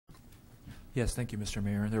Yes, thank you, Mr.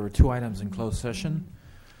 Mayor. There were two items in closed session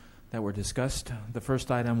that were discussed. The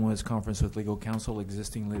first item was conference with legal counsel,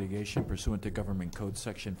 existing litigation pursuant to Government Code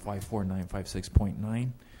Section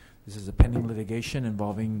 54956.9. This is a pending litigation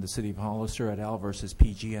involving the City of Hollister et al. Versus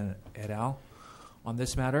PG et al. On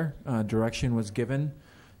this matter, direction was given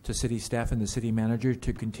to city staff and the city manager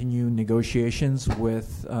to continue negotiations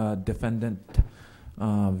with defendant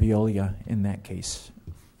Veolia in that case.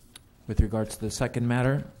 With regards to the second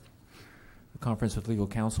matter, the conference with legal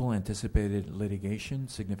counsel anticipated litigation,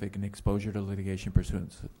 significant exposure to litigation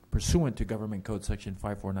pursuant to Government Code Section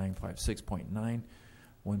 54956.9,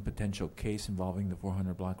 one potential case involving the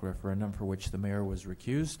 400 block referendum for which the mayor was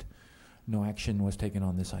recused. No action was taken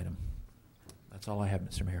on this item. That's all I have,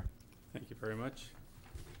 Mr. Mayor. Thank you very much.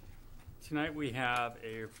 Tonight we have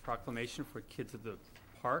a proclamation for Kids at the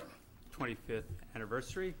Park, 25th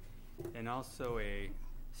anniversary, and also a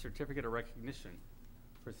certificate of recognition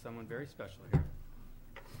for someone very special here.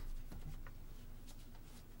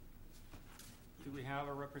 Do we have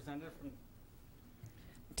a representative from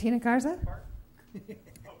Tina Garza? Park?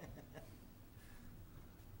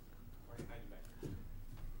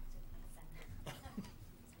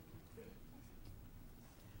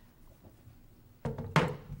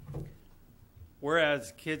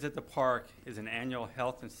 Whereas Kids at the Park is an annual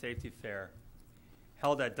health and safety fair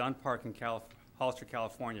held at Dunn Park in Hollister,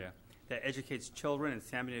 California, that educates children in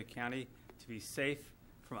San Benito County to be safe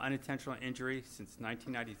from unintentional injury since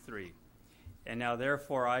 1993. And now,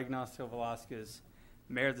 therefore, I, Ignacio Velasquez,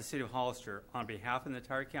 Mayor of the City of Hollister, on behalf of the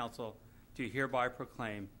entire council, do hereby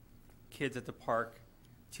proclaim Kids at the Park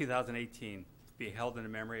 2018 be held in the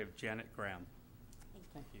memory of Janet Graham.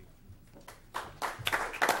 Thank you.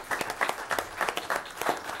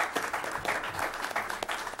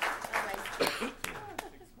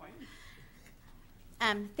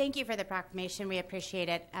 Thank you for the proclamation. We appreciate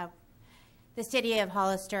it. The City of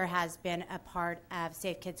Hollister has been a part of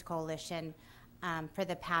Safe Kids Coalition for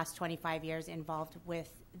the past 25 years, involved with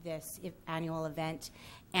this annual event.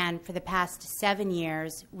 And for the past 7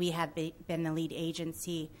 years, we have been the lead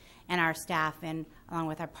agency, and our staff, and along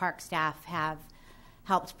with our park staff, have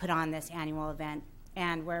helped put on this annual event.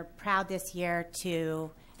 And we're proud this year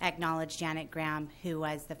to acknowledge Janet Graham, who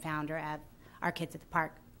was the founder of our Kids at the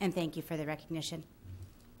Park. And thank you for the recognition.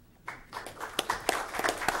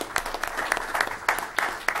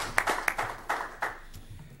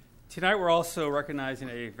 Tonight we're also recognizing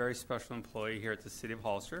a very special employee here at the City of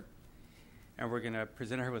Hollister, and we're going to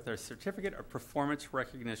present her with our certificate of performance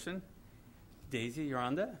recognition. Daisy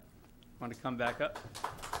Yolanda, want to come back up?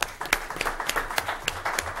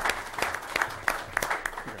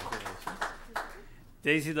 Congratulations.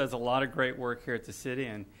 Daisy does a lot of great work here at the city,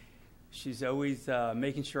 and she's always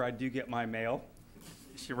making sure I do get my mail.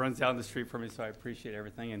 She runs down the street for me, so I appreciate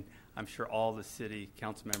everything, and I'm sure all the city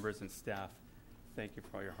council members and staff, thank you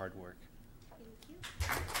for all your hard work. Thank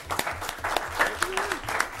you.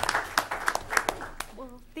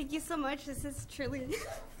 Well, thank you so much. This is truly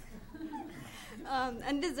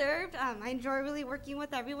undeserved. I enjoy really working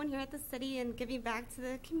with everyone here at the city and giving back to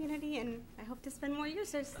the community, and I hope to spend more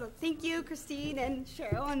years there. So thank you, Christine and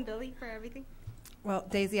Cheryl and Billy, for everything. Well,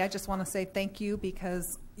 Daisy, I just want to say thank you,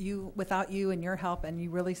 because without you and your help, and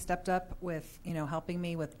you really stepped up with, helping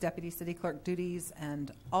me with deputy city clerk duties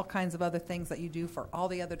and all kinds of other things that you do for all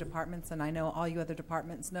the other departments. And I know all you other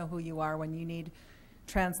departments know who you are when you need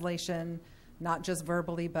translation, not just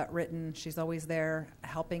verbally but written. She's always there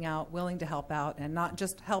helping out, willing to help out, and not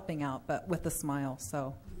just helping out, but with a smile.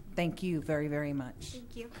 So thank you very, very much.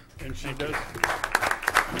 Thank you. And she does.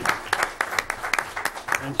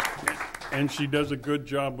 And she does a good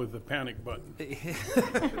job with the panic button.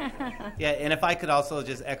 Yeah, and if I could also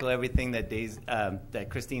just echo everything that that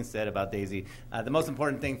Christine said about Daisy. The most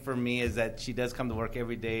important thing for me is that she does come to work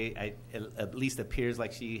every day. It at least appears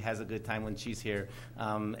like she has a good time when she's here,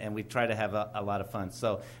 and we try to have a lot of fun.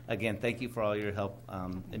 So, again, thank you for all your help.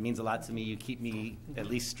 It means a lot to me. You keep me at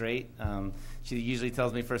least straight. She usually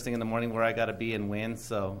tells me first thing in the morning where I got to be and when.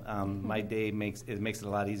 So my day makes it a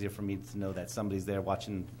lot easier for me to know that somebody's there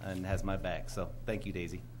watching and has my back. So thank you,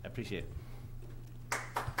 Daisy. I appreciate it.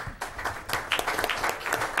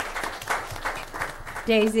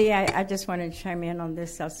 Daisy, I just want to chime in on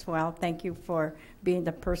this as well. Thank you for being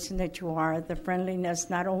the person that you are, the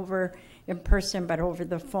friendliness, not over in person, but over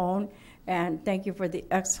the phone. And thank you for the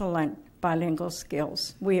excellent bilingual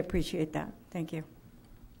skills. We appreciate that. Thank you.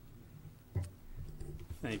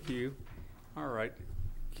 Thank you. All right.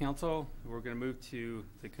 Council, we're going to move to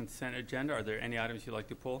the consent agenda. Are there any items you'd like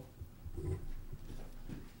to pull?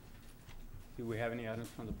 Do we have any items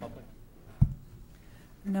from the public?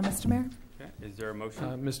 No, Mr. Mayor. Okay. Is there a motion?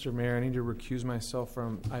 Mr. Mayor, I need to recuse myself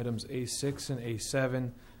from items A6 and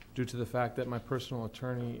A7 due to the fact that my personal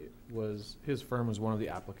attorney his firm was one of the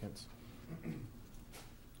applicants.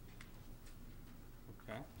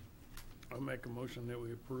 Okay. I'll make a motion that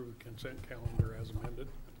we approve the consent calendar as amended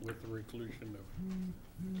with the reclusion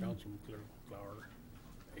of Councilman Flower,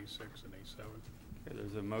 A6 and A7. Okay,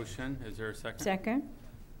 there's a motion. Is there a second? Second.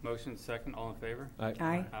 Motion second. All in favor? Aye.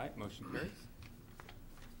 Aye. Aye. Motion carries.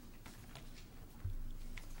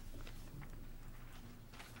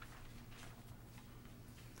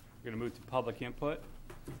 We're going to move to public input.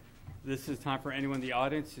 This is time for anyone in the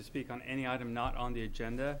audience to speak on any item not on the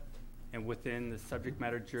agenda and within the subject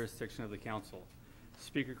matter jurisdiction of the council.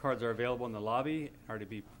 Speaker cards are available in the lobby and are to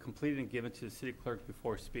be completed and given to the city clerk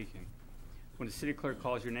before speaking. When the city clerk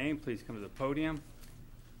calls your name, please come to the podium,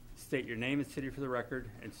 state your name and city for the record,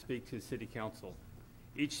 and speak to the city council.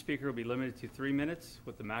 Each speaker will be limited to 3 minutes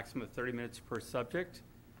with a maximum of 30 minutes per subject.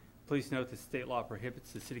 Please note that state law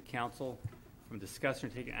prohibits the city council from discussing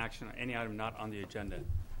or taking action on any item not on the agenda.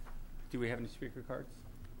 Do we have any speaker cards?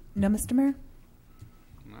 No, Mr. Mayor.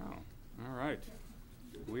 No. All right.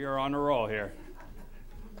 We are on a roll here.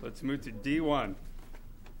 Let's move to D1,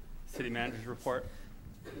 City Manager's Report.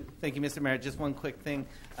 Thank you, Mr. Mayor. Just one quick thing.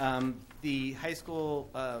 The high school,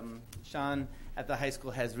 Sean at the high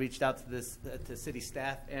school has reached out to city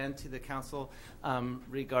staff and to the council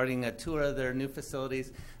regarding a tour of their new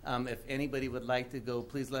facilities. If anybody would like to go,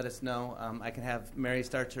 please let us know. I can have Mary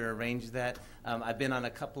start to arrange that. I've been on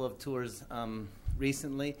a couple of tours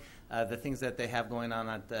recently. The things that they have going on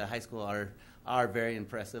at the high school are very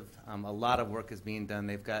impressive. A lot of work is being done.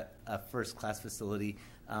 They've got a first-class facility.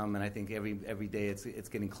 And I think every day it's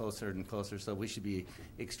getting closer and closer. So we should be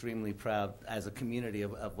extremely proud as a community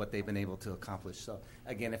of what they've been able to accomplish. So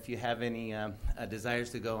again, if you have any desires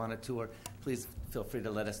to go on a tour, please feel free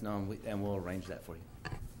to let us know, and we'll arrange that for you.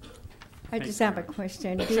 I just have a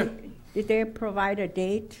question. Did they provide a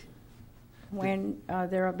date when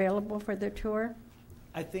they're available for the tour?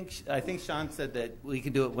 I think Sean said that we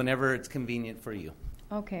can do it whenever it's convenient for you.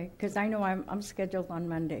 Okay, because I know I'm scheduled on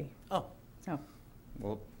Monday. Oh, So,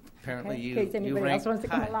 well, apparently okay, you in case anybody else ranked wants to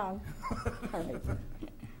come high. along. All right.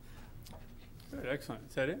 Good, excellent.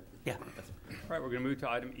 Is that it? Yeah. All right, we're going to move to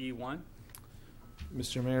item E1.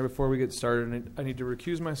 Mr. Mayor, before we get started, I need to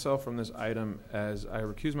recuse myself from this item as I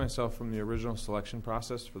recuse myself from the original selection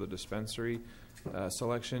process for the dispensary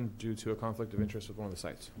selection due to a conflict of interest with one of the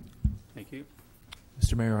sites. Thank you.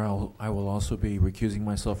 Mr. Mayor, I will also be recusing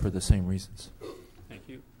myself for the same reasons. Thank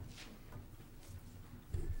you.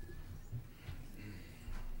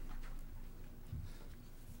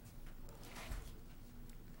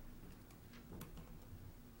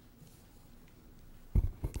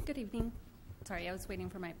 Good evening. Sorry, I was waiting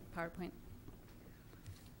for my PowerPoint.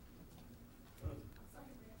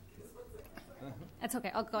 That's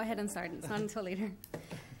okay. I'll go ahead and start. It's not until later.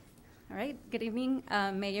 All right. Good evening,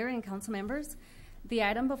 Mayor and council members. The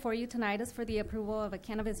item before you tonight is for the approval of a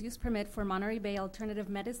cannabis use permit for Monterey Bay Alternative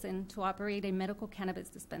Medicine to operate a medical cannabis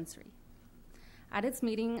dispensary. At its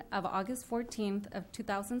meeting of August 14th of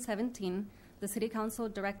 2017, the City Council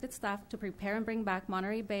directed staff to prepare and bring back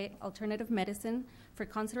Monterey Bay Alternative Medicine for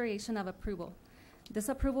consideration of approval. This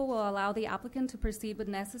approval will allow the applicant to proceed with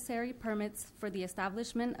necessary permits for the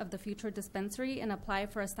establishment of the future dispensary and apply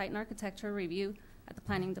for a site and architecture review at the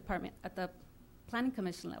Planning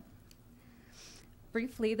Commission level.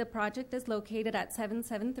 Briefly, the project is located at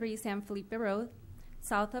 773 San Felipe Road,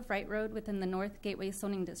 south of Wright Road within the North Gateway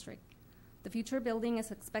Zoning District. The future building is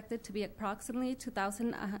expected to be approximately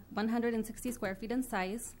 2,160 square feet in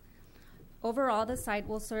size. Overall, the site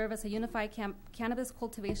will serve as a unified cannabis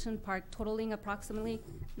cultivation park totaling approximately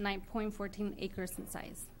 9.14 acres in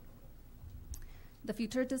size. The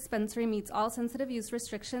future dispensary meets all sensitive use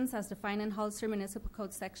restrictions as defined in Hollister Municipal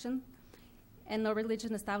Code section, and no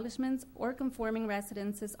religious establishments or conforming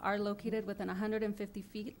residences are located within 150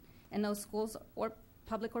 feet, and no schools or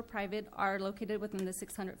public or private are located within the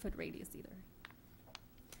 600-foot radius either.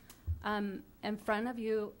 In front of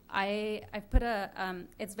you, I've put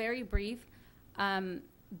it's very brief.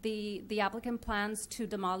 The applicant plans to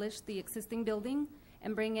demolish the existing building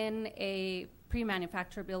and bring in a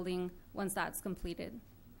pre-manufactured building once that's completed.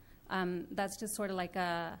 That's just sort of like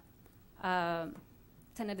a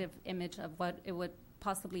tentative image of what it would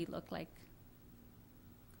possibly look like.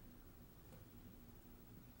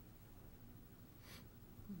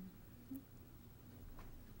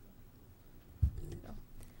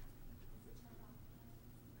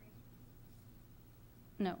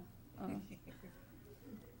 No. Oh.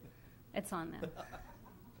 It's on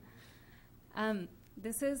now.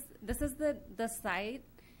 This is the site.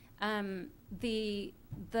 The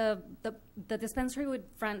dispensary would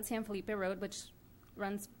front San Felipe Road, which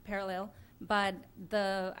runs parallel, but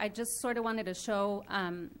I just sort of wanted to show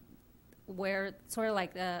where sort of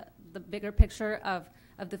like the bigger picture of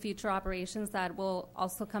the future operations that will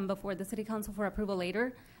also come before the City Council for approval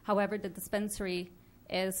later. However, the dispensary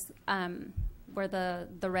is where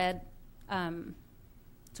the red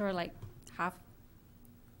sort of like half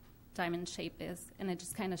diamond shape is, and it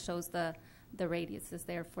just kind of shows the radius is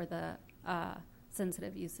there for the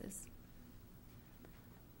sensitive uses.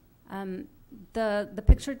 The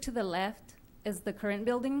picture to the left is the current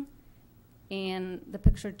building, and the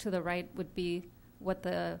picture to the right would be what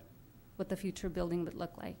the future building would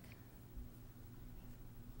look like.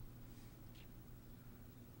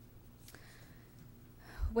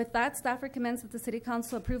 With that, staff recommends that the City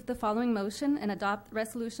Council approve the following motion and adopt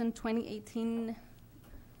Resolution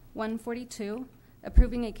 2018-142,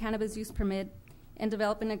 approving a cannabis use permit and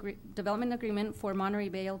development agreement for Monterey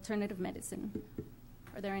Bay Alternative Medicine.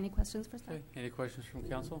 Are there any questions for staff? Okay. Any questions from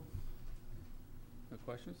council? No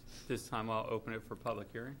questions? This time I'll open it for public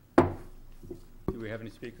hearing. Do we have any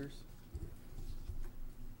speakers?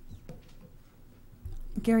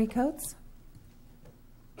 Gary Coates.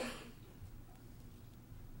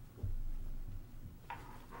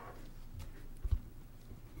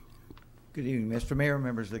 Good evening, Mr. Mayor,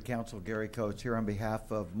 members of the council. Gary Coates here on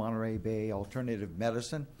behalf of Monterey Bay Alternative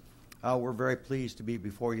Medicine. We're very pleased to be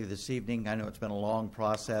before you this evening. I know it's been a long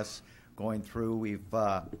process going through. We've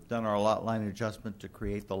done our lot line adjustment to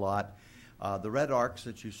create the lot. The red arcs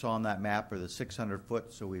that you saw on that map are the 600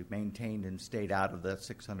 foot, so we've maintained and stayed out of that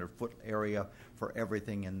 600-foot area for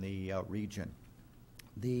everything in the region.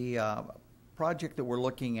 The project that we're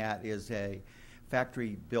looking at is a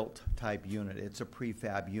factory-built type unit. It's a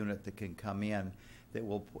prefab unit that can come in.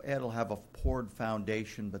 It'll have a poured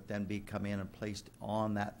foundation, but then come in and placed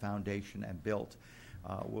on that foundation and built.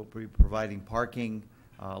 We'll be providing parking,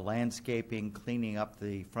 landscaping, cleaning up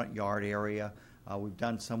the front yard area. We've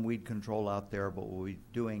done some weed control out there, but we'll be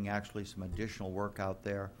doing actually some additional work out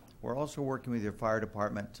there. We're also working with your fire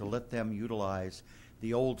department to let them utilize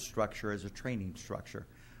the old structure as a training structure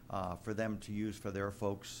for them to use for their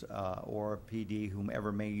folks or PD,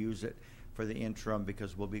 whomever may use it for the interim,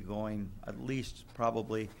 because we'll be going at least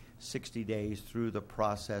probably 60 days through the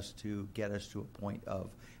process to get us to a point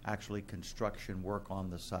of actually construction work on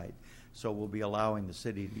the site. So we'll be allowing the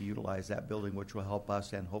city to utilize that building, which will help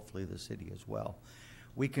us and hopefully the city as well.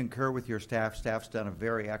 We concur with your staff. Staff's done a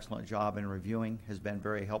very excellent job in reviewing, has been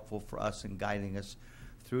very helpful for us in guiding us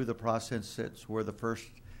through the process. We're the first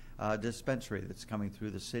dispensary that's coming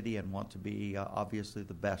through the city and want to be obviously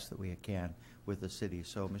the best that we can with the city.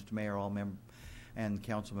 So, Mr. Mayor, and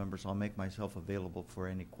council members, I'll make myself available for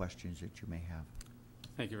any questions that you may have.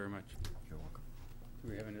 Thank you very much. You're welcome. Do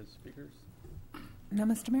we have any other speakers? No,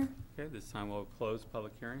 Mr. Mayor. Okay, this time we'll close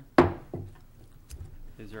public hearing.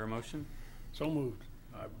 Is there a motion? So moved.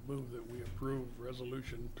 I move that we approve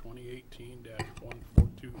Resolution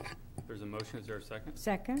 2018-142. There's a motion. Is there a second?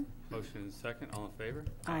 Second. Motion is second. All in favor?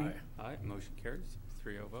 Aye. Aye. Motion carries.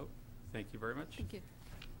 3-0 vote. Thank you very much. Thank you.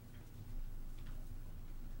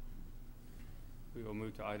 We will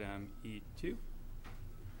move to item E2.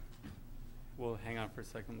 We'll hang on for a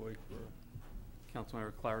second. We'll wait for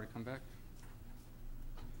Councilmember Clower to come back.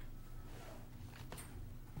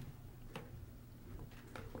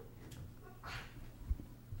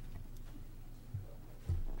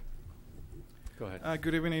 Go ahead.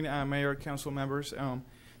 Good evening, Mayor, Council members.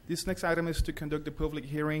 This next item is to conduct the public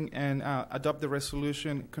hearing and adopt the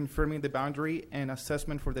resolution confirming the boundary and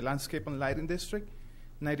assessment for the Landscape and Lighting District,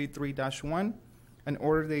 93-1, and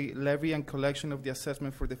order the levy and collection of the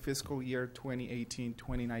assessment for the fiscal year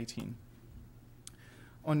 2018-2019.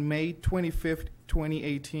 On May 25th,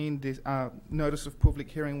 2018, this notice of public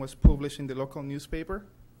hearing was published in the local newspaper.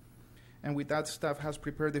 And with that, staff has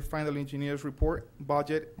prepared the final engineer's report,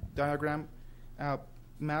 budget, diagram,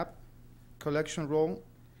 map, collection roll,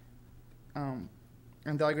 and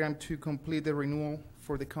diagram to complete the renewal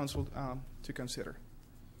for the council to consider.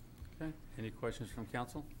 Okay. Any questions from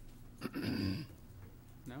council?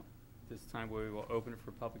 No? This time we will open it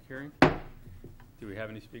for public hearing. Do we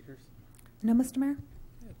have any speakers? No, Mr. Mayor.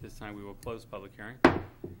 At this time we will close public hearing.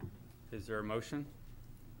 Is there a motion?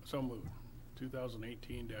 So moved.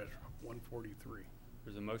 2018-143.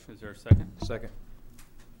 There's a motion. Is there a second? Second.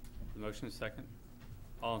 The motion is second.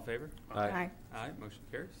 All in favor? Aye. Aye. Aye. Motion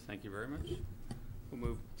carries. Thank you very much. We'll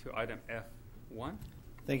move to item F1.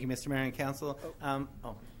 Thank you, Mr. Mayor and Council. I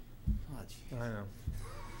know.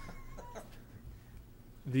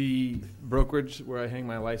 The brokerage where I hang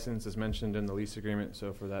my license is mentioned in the lease agreement,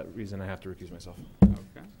 so for that reason I have to recuse myself.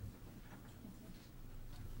 Okay.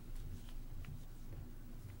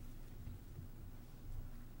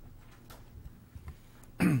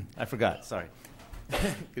 I forgot, sorry.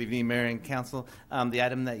 Good evening, Mayor and Council. The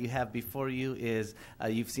item that you have before you is,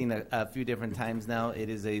 you've seen a few different times now. It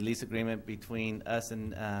is a lease agreement between us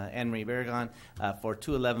and Anne Marie Barragon for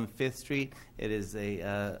 211 5th Street. It is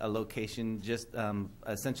a location just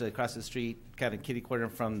essentially across the street, kind of kitty corner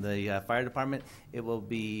from the fire department. It will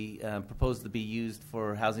be proposed to be used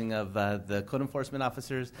for housing of the code enforcement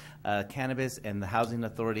officers, cannabis, and the housing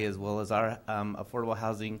authority, as well as our affordable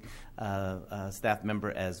housing staff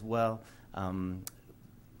member as well.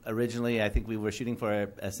 Originally, I think we were shooting for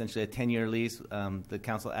essentially a 10-year lease. The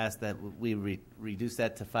council asked that we reduce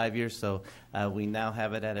that to 5 years, so we now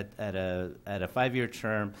have it at a 5-year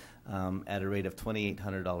term at a rate of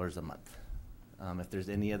 $2,800 a month. If there's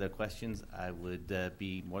any other questions, I would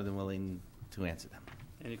be more than willing to answer them.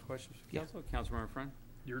 Any questions for council? Councilmember Friend?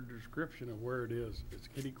 Your description of where it is, it's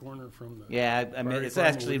kitty corner from the... Yeah, I mean, it's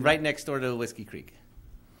actually right next door to Whiskey Creek.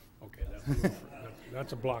 Okay,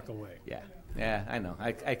 that's a block away. Yeah, I know.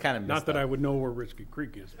 I kind of missed Not that I would know where Whiskey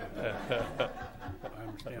Creek is, but I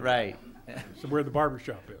understand. Right. So where the barber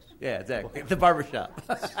shop is. Yeah, exactly. The barber shop.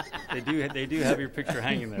 They do have your picture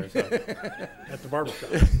hanging there. So. At the barber shop.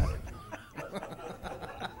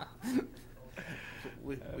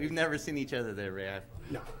 We've never seen each other there, Ray.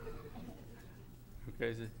 No. Okay,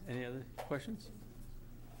 is there any other questions?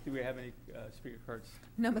 Do we have any speaker cards?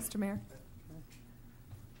 No, Mr. Mayor.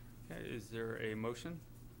 Okay, is there a motion?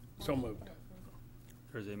 So moved.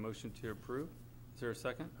 There's a motion to approve. Is there a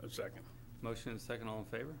second? A second. Motion and a second. All in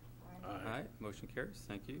favor? Aye. Motion carries.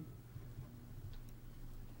 Thank you.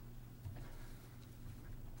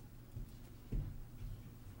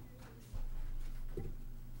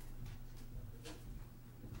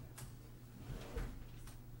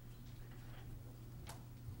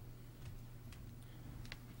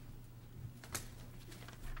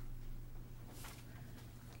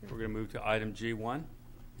 Okay, we're going to move to item G1.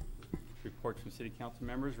 Reports from city council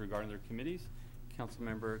members regarding their committees.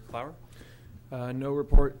 Councilmember Clower. No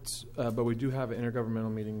reports, but we do have an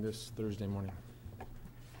intergovernmental meeting this Thursday morning.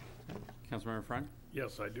 Councilmember Friend.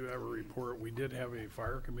 Yes, I do have a report. We did have a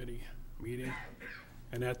fire committee meeting,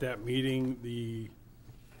 and at that meeting, the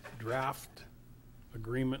draft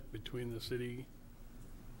agreement between the city,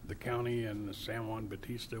 the county, and the San Juan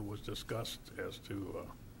Bautista was discussed as to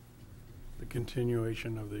the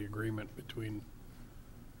continuation of the agreement between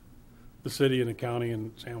the city and the county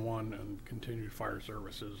and San Juan and continued fire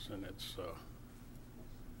services, and it's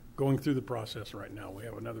going through the process right now. We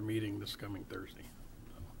have another meeting this coming Thursday.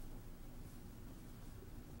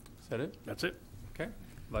 Is that it? That's it. Okay.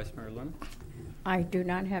 Vice Mayor Luna. I do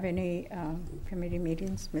not have any committee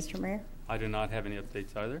meetings, Mr. Mayor. I do not have any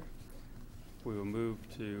updates either. We will move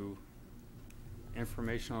to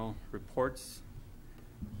informational reports.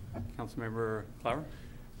 Councilmember Clower.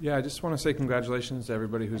 Yeah, I just want to say congratulations to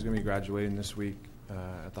everybody who's going to be graduating this week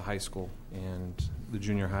at the high school and the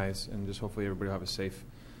junior highs, and just hopefully everybody will have a safe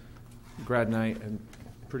grad night. I'm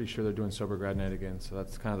pretty sure they're doing sober grad night again, so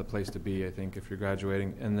that's kind of the place to be, I think, if you're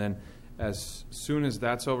graduating. And then as soon as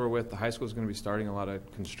that's over with, the high school is going to be starting a lot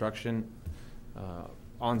of construction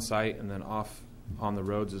on site and then off on the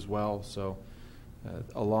roads as well. So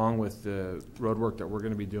along with the road work that we're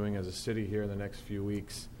going to be doing as a city here in the next few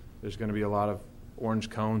weeks, there's going to be a lot of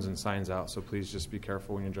orange cones and signs out, so please just be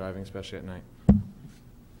careful when you're driving, especially at night.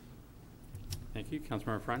 Thank you.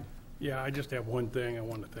 Councilmember Friend. Yeah, I just have one thing. I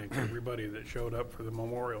want to thank everybody that showed up for the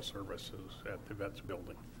memorial services at the Vets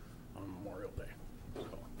Building on Memorial Day. So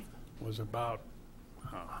it was about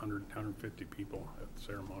 100, 150 people at the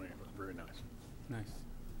ceremony. It was very nice. Nice.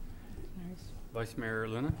 Vice Mayor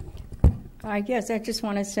Luna. Yes, I just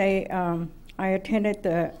want to say I attended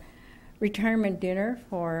the retirement dinner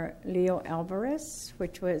for Leo Alvarez,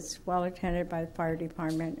 which was well attended by the fire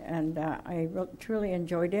department, and I truly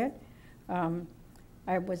enjoyed it.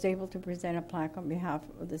 I was able to present a plaque on behalf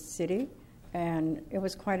of the city, and it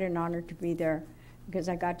was quite an honor to be there because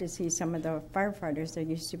I got to see some of the firefighters that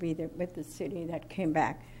used to be there with the city that came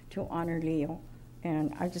back to honor Leo.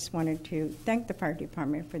 And I just wanted to thank the fire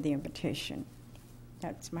department for the invitation.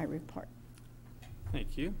 That's my report.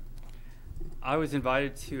 Thank you. I was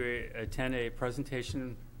invited to attend a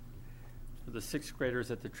presentation for the 6th graders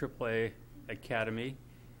at the AAA Academy,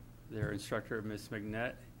 their instructor, Ms.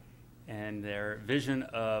 McNett, and their vision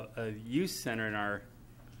of a youth center in our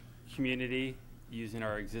community using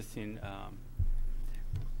our existing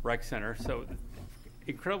rec center. So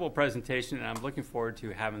incredible presentation, and I'm looking forward to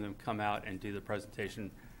having them come out and do the presentation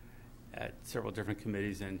at several different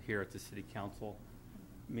committees and here at the City Council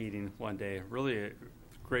meeting one day. Really a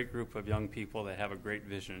great group of young people that have a great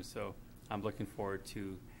vision, so I'm looking forward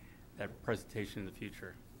to that presentation in the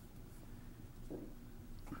future.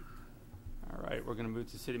 All right, we're going to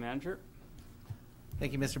move to City Manager.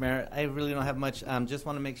 Thank you, Mr. Mayor. I really don't have much. Just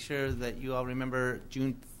want to make sure that you all remember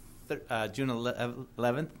June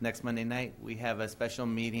 11th, next Monday night, we have a special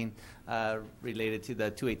meeting related to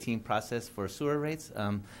the 218 process for sewer rates.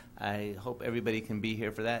 I hope everybody can be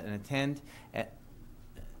here for that and attend. I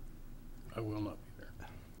will not be there.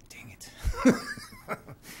 Dang it.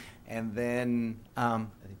 And then, I think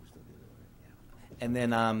we're still good. Yeah. And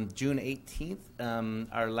then June 18th,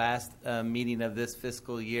 our last meeting of this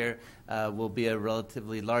fiscal year will be a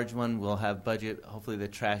relatively large one. We'll have budget. Hopefully the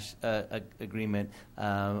trash agreement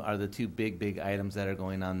are the two big items that are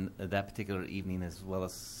going on that particular evening, as well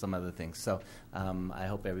as some other things. So I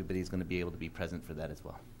hope everybody's going to be able to be present for that as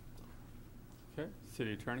well. Okay,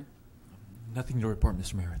 City Attorney. Nothing to report,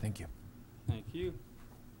 Mr. Mayor. Thank you. Thank you.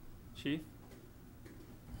 Chief?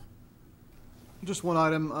 Just one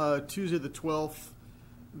item. Tuesday the 12th,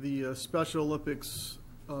 the Special Olympics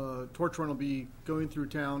torch run will be going through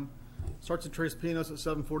town. Starts at Tres Pinos at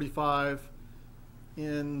 7:45.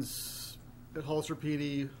 Ends at Hollister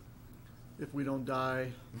PD, if we don't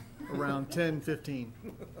die, around 10:15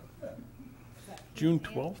 June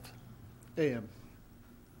 12th? a.m.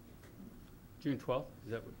 June 12th?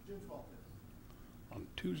 Is that what? June 12th. On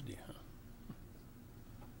Tuesday, huh?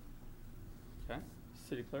 Okay.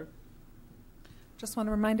 City Clerk? Just want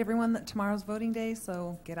to remind everyone that tomorrow's voting day,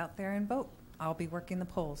 so get out there and vote. I'll be working the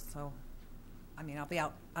polls, so I'll be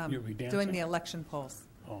out You'll be dancing? doing the election polls.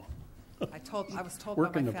 Oh. I was told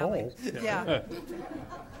Working by the my family. polls? Yeah.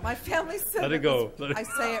 My family said Let it go. I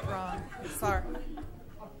say it wrong. Sorry.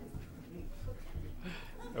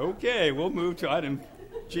 Okay, we'll move to item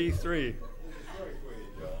G3.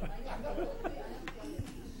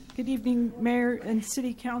 Good evening, Mayor and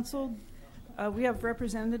City Council. We have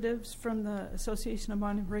representatives from the Association of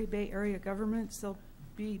Monterey Bay Area Governments. They'll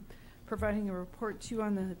be providing a report to you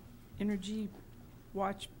on the Energy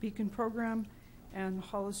Watch Beacon program and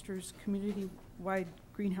Hollister's community-wide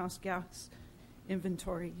greenhouse gas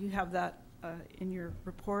inventory. You have that in your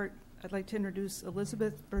report. I'd like to introduce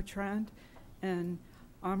Elizabeth Bertrand and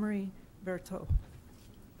Amory Berto.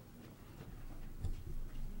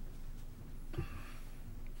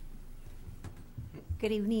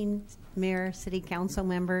 Good evening, Mayor, City Council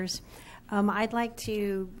members. I'd like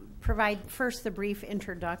to provide first the brief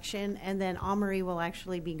introduction, and then Amory will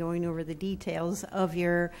actually be going over the details of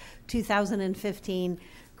your 2015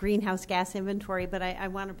 greenhouse gas inventory, but I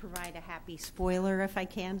want to provide a happy spoiler if I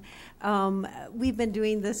can. We've been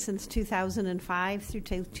doing this since 2005 through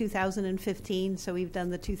 2015, so we've done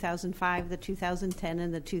the 2005, the 2010,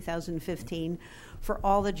 and the 2015 for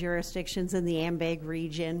all the jurisdictions in the AMBAG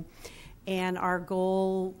region. And our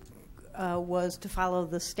goal was to follow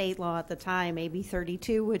the state law at the time, AB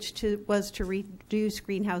 32, which was to reduce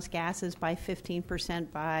greenhouse gases by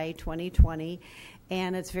 15% by 2020.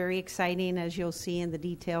 And it's very exciting, as you'll see in the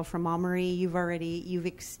detail from Amory.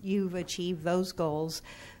 You've achieved those goals,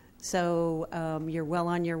 so you're well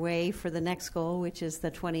on your way for the next goal, which is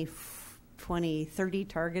the 2030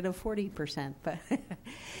 target of 40%. But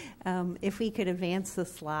if we could advance the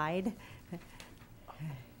slide.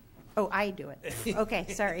 Oh, I do it. Okay,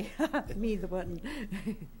 sorry. Me, the button.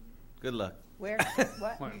 Good luck. Where?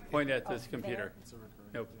 What? Point at this computer.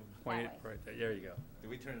 No, point it right there. There you go. Did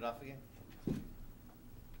we turn it off again?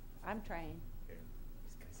 I'm trying. Here,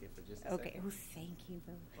 just gonna see it for just a Okay. second. Oh, thank you.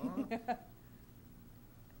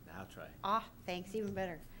 Now try. Ah, thanks. Even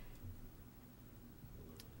better.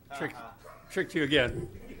 Tricked you again.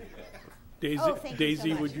 Daisy, Oh, thank Daisy,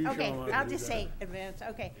 you so much. would you okay, show I'll just say advance.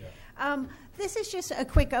 Okay. This is just a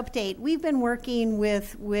quick update. We've been working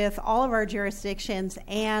with all of our jurisdictions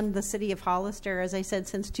and the city of Hollister, as I said,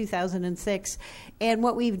 since 2006. And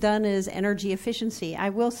what we've done is energy efficiency. I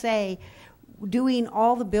will say, doing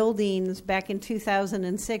all the buildings back in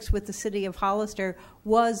 2006 with the city of Hollister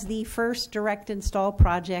was the first direct install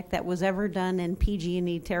project that was ever done in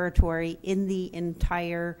PG&E territory in the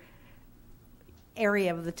entire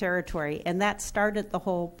area of the territory, and that started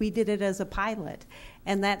we did it as a pilot,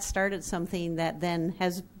 and that started something that then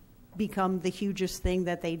has become the hugest thing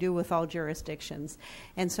that they do with all jurisdictions.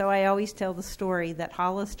 And so I always tell the story that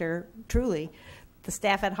Hollister, truly, the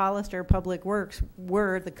staff at Hollister Public Works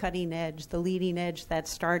were the cutting edge, the leading edge that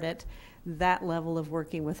started that level of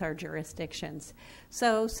working with our jurisdictions.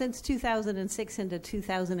 So since 2006 into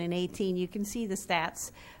 2018, you can see the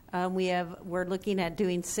stats. We're looking at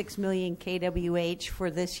doing 6 million kWh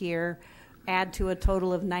for this year. add to a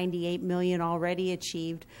total of 98 million already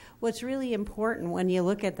achieved. What's really important when you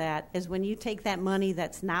look at that is when you take that money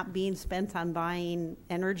that's not being spent on buying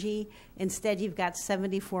energy, instead you've got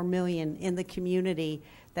 74 million in the community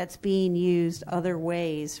that's being used other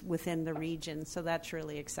ways within the region. So that's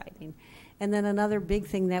really exciting. And then another big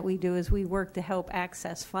thing that we do is we work to help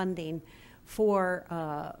access funding for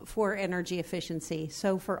energy efficiency.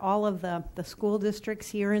 So for all of the school districts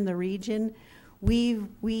here in the region,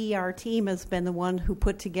 our team has been the one who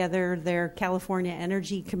put together their California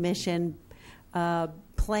Energy Commission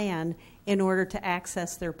plan in order to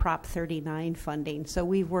access their Prop 39 funding. So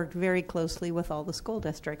we've worked very closely with all the school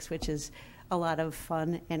districts, which is a lot of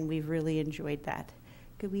fun, and we've really enjoyed that.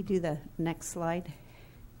 Could we do the next slide?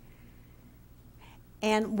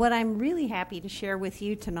 And what I'm really happy to share with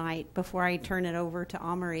you tonight before I turn it over to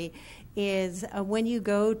Amory is when you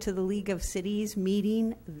go to the League of Cities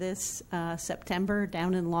meeting this September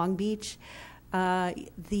down in Long Beach,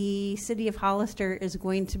 the city of Hollister is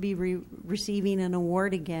going to be receiving an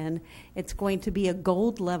award again. It's going to be a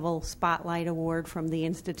gold level spotlight award from the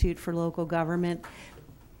Institute for Local Government.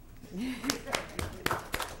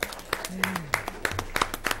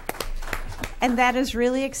 And that is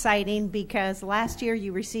really exciting because last year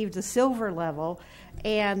you received a silver level,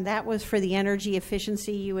 and that was for the energy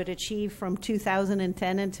efficiency you would achieve from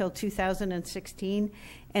 2010 until 2016.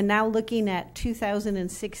 And now looking at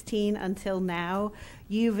 2016 until now,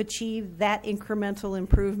 you've achieved that incremental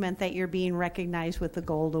improvement that you're being recognized with the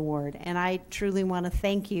Gold Award. And I truly want to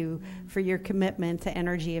thank you for your commitment to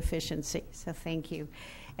energy efficiency. So thank you.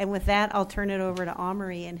 And with that, I'll turn it over to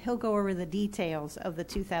Amory, and he'll go over the details of the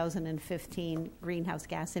 2015 greenhouse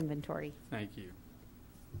gas inventory. Thank you.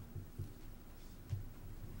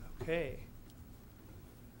 Okay.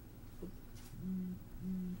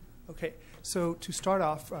 Okay, so to start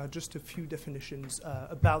off, just a few definitions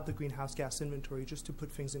about the greenhouse gas inventory, just to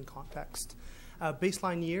put things in context.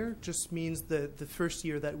 Baseline year just means the first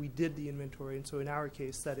year that we did the inventory, and so in our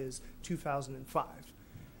case, that is 2005.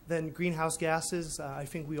 Then greenhouse gases, I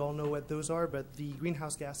think we all know what those are, but the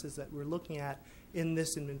greenhouse gases that we're looking at in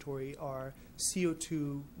this inventory are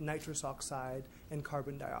CO2, nitrous oxide, and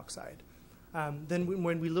carbon dioxide. Then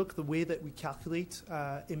when we look, the way that we calculate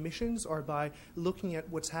emissions are by looking at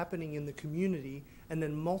what's happening in the community and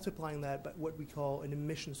then multiplying that by what we call an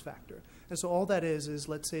emissions factor. And so all that is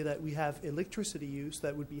let's say that we have electricity use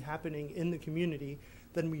that would be happening in the community,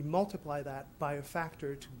 then we multiply that by a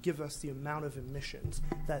factor to give us the amount of emissions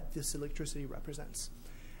that this electricity represents.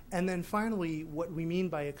 And then finally, what we mean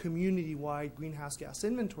by a community-wide greenhouse gas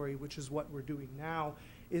inventory, which is what we're doing now,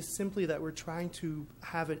 is simply that we're trying to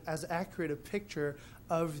have it as accurate a picture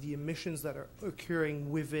of the emissions that are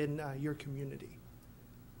occurring within your community.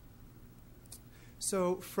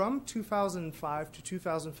 So from 2005 to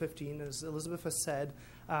 2015, as Elizabeth has said,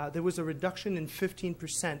 there was a reduction in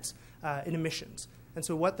 15% in emissions. And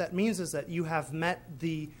so what that means is that you have met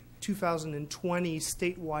the 2020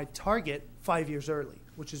 statewide target 5 years early,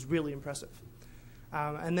 which is really impressive.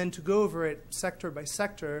 And then to go over it sector by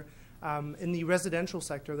sector, in the residential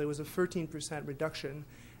sector, there was a 13% reduction.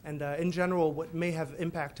 And in general, what may have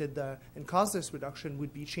impacted and caused this reduction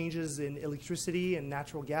would be changes in electricity and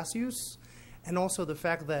natural gas use, and also the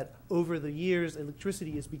fact that over the years,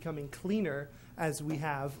 electricity is becoming cleaner as we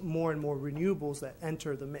have more and more renewables that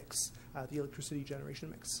enter the mix, the electricity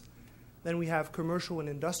generation mix. Then we have commercial and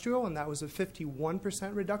industrial, and that was a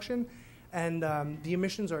 51% reduction. And the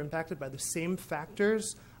emissions are impacted by the same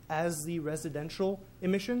factors as the residential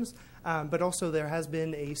emissions, but also there has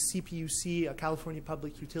been a CPUC, a California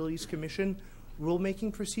Public Utilities Commission,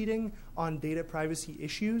 rulemaking proceeding on data privacy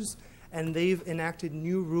issues, and they've enacted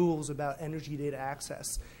new rules about energy data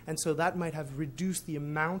access. And so that might have reduced the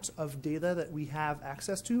amount of data that we have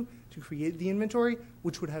access to create the inventory,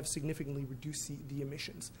 which would have significantly reduced the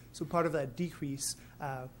emissions. So part of that decrease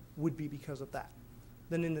would be because of that.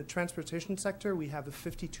 Then in the transportation sector, we have a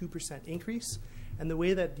 52% increase. And the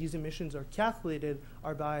way that these emissions are calculated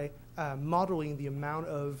are by modeling the amount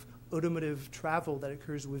of automotive travel that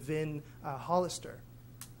occurs within Hollister.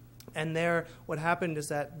 And there, what happened is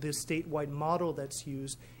that the statewide model that's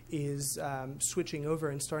used is switching over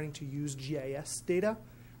and starting to use GIS data.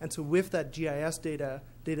 And so with that GIS data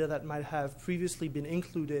that might have previously been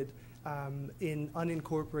included in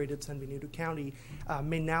unincorporated San Benito County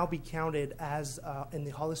may now be counted as in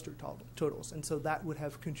the Hollister totals. And so that would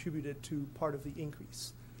have contributed to part of the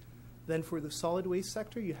increase. Then for the solid waste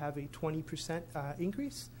sector, you have a 20%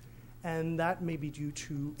 increase. And that may be due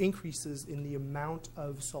to increases in the amount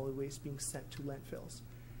of solid waste being sent to landfills.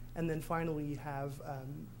 And then finally, you have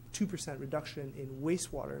 2% reduction in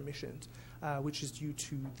wastewater emissions, which is due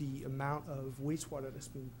to the amount of wastewater that's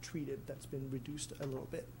been treated that's been reduced a little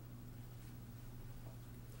bit.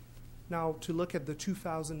 Now, to look at the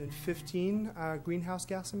 2015 greenhouse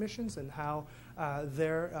gas emissions and how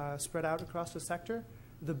they're spread out across the sector,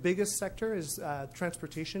 the biggest sector is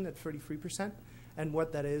transportation at 33%. And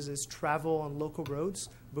what that is travel on local roads,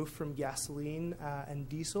 both from gasoline and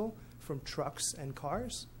diesel, from trucks and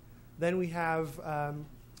cars. Then we have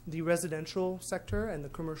the residential sector and the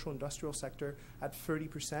commercial industrial sector at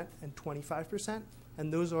 30% and 25%.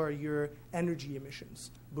 And those are your energy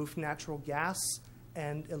emissions, both natural gas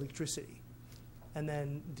and electricity. And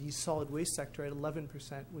then the solid waste sector at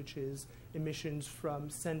 11%, which is emissions from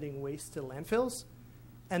sending waste to landfills.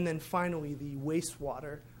 And then finally, the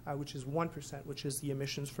wastewater, which is 1%, which is the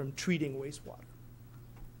emissions from treating wastewater.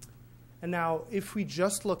 And now, if we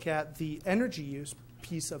just look at the energy use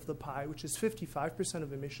piece of the pie, which is 55%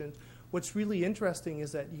 of emissions, what's really interesting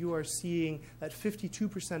is that you are seeing that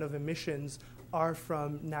 52% of emissions are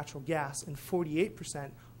from natural gas and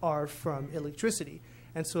 48% are from electricity.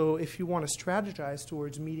 And so if you want to strategize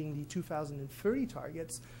towards meeting the 2030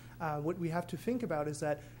 targets, what we have to think about is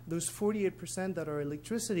that those 48% that are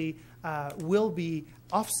electricity will be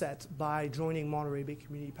offset by joining Monterey Bay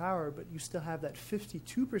Community Power, but you still have that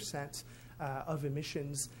 52% of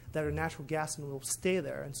emissions that are natural gas and will stay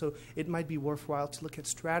there. And so it might be worthwhile to look at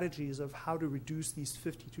strategies of how to reduce these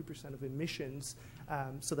 52% of emissions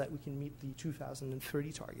so that we can meet the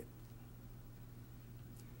 2030 target.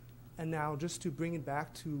 And now just to bring it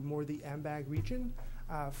back to more the AMBAG region,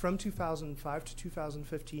 from 2005 to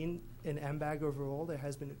 2015 in AMBAG overall, there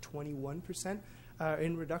has been a 21%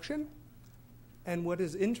 in reduction. And what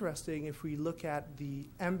is interesting, if we look at the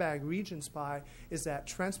AMBAG region SPY, is that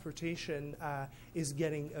transportation is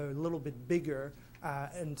getting a little bit bigger,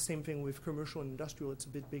 and same thing with commercial and industrial, it's a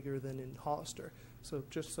bit bigger than in Hollister. So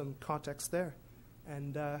just some context there.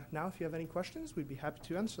 And now if you have any questions, we'd be happy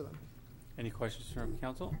to answer them. Any questions from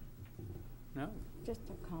council? No? Just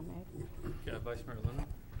a comment. Vice Mayor Luna?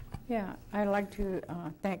 Yeah, I'd like to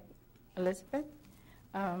thank Elizabeth.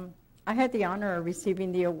 I had the honor of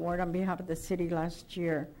receiving the award on behalf of the city last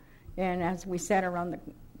year. And as we sat around the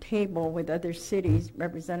table with other cities'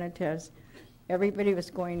 representatives, everybody was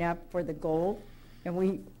going up for the gold. And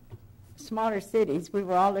we, smaller cities, we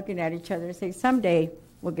were all looking at each other and saying, someday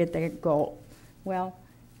we'll get the gold. Well,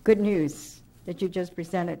 good news that you just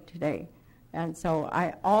presented today. And so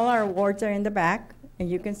all our awards are in the back, and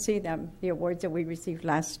you can see them, the awards that we received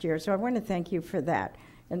last year. So I want to thank you for that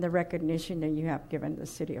and the recognition that you have given the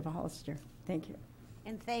city of Hollister. Thank you.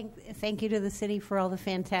 And thank you to the city for all the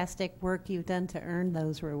fantastic work you've done to earn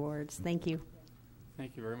those rewards. Thank you.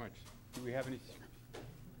 Thank you very much. Do we have any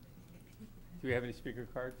speaker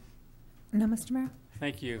cards? No, Mr. Mayor.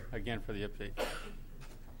 Thank you again for the update. All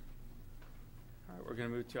right, we're going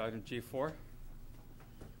to move to item G4.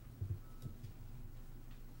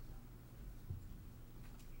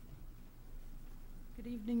 Good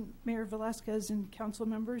evening, Mayor Velasquez and council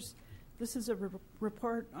members. This is a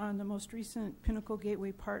report on the most recent Pinnacle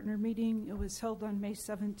Gateway Partner meeting. It was held on May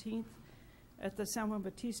 17th at the San Juan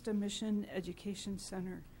Bautista Mission Education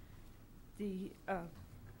Center. There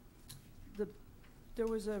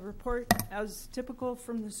was a report, as typical,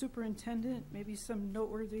 from the superintendent, maybe some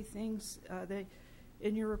noteworthy things.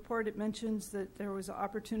 In your report, it mentions that there was an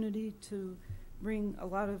opportunity to bring a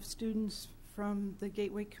lot of students from the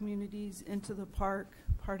Gateway communities into the park.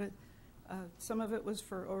 Some of it was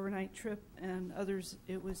for overnight trip, and others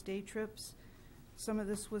it was day trips. Some of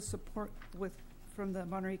this was support from the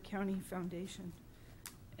Monterey County Foundation,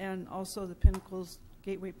 and also the Pinnacle's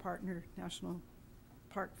Gateway Partner National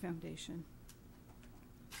Park Foundation.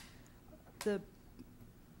 The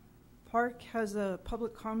park has a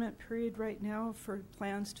public comment period right now for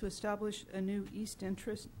plans to establish a new east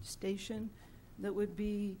entrance station that would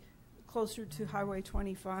be closer to Highway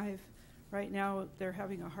 25. Right now, they're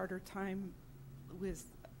having a harder time with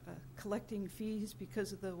collecting fees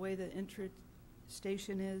because of the way the entrance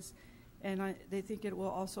station is, and they think it will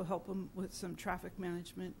also help them with some traffic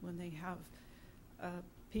management when they have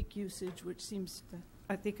peak usage, which seems to,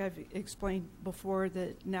 I think I've explained before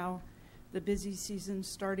that now the busy season's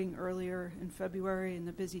starting earlier in February and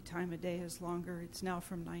the busy time of day is longer. It's now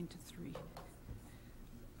from 9 to 3.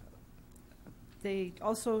 They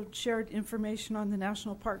also shared information on the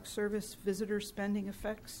National Park Service visitor spending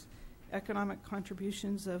effects, economic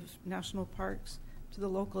contributions of national parks to the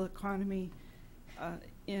local economy.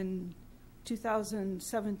 In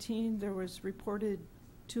 2017, there was reported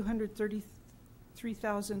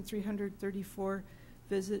 233,334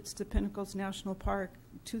 visits to Pinnacles National Park.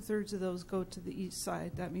 2/3 of those go to the east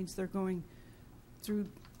side. That means they're going through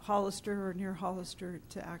Hollister or near Hollister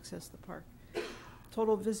to access the park.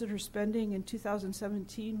 Total visitor spending in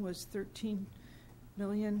 2017 was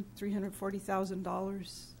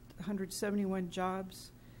 $13,340,000, 171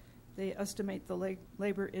 jobs. They estimate the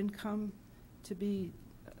labor income to be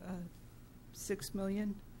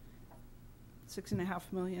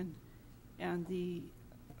 $6.5 million, and the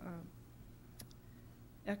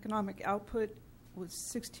economic output was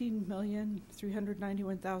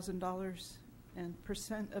 $16,391,000, and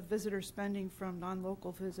percent of visitor spending from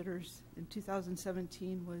non-local visitors in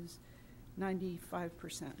 2017 was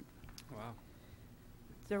 95%. Wow.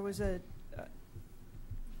 There was the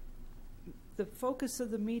focus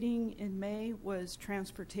of the meeting in May was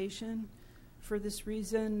transportation. For this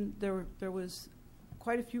reason, there was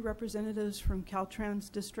quite a few representatives from Caltrans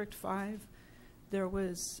District 5. There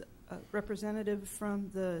was a representative from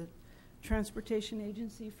the Transportation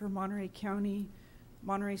Agency for Monterey County,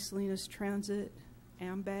 Monterey Salinas Transit,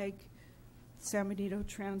 AMBAG, San Benito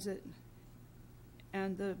Transit,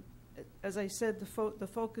 and as I said, the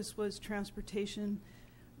focus was transportation.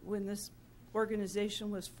 When this organization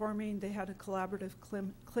was forming, they had a collaborative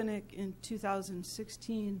clinic in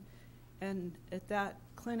 2016, and at that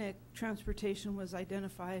clinic, transportation was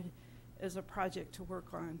identified as a project to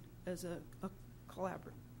work on as a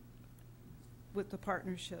collaborative with the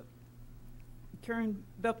partnership. Karen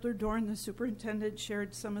Bepler-Dorn, the superintendent,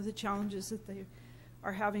 shared some of the challenges that they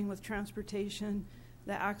are having with transportation.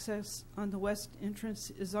 The access on the west entrance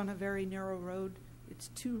is on a very narrow road. It's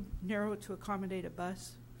too narrow to accommodate a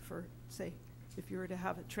bus for, say, if you were to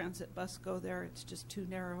have a transit bus go there, it's just too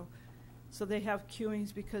narrow. So they have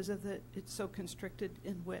queuings because of it's so constricted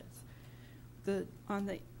in width. On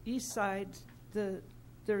the east side,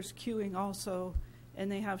 there's queuing also, and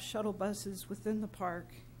they have shuttle buses within the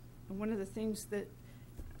park. And one of the things that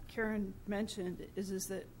Karen mentioned is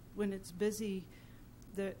that when it's busy,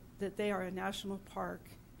 that they are a national park,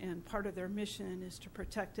 and part of their mission is to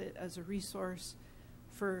protect it as a resource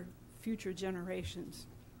for future generations,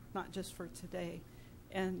 not just for today.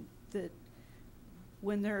 And that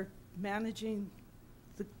when they're managing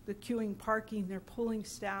the queuing parking, they're pulling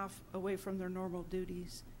staff away from their normal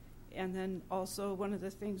duties. And then also one of the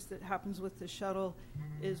things that happens with the shuttle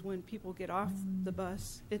is when people get off the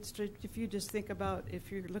bus, if you just think about if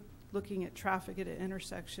you're looking at traffic at an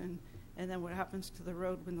intersection and then what happens to the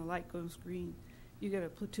road when the light goes green, you get a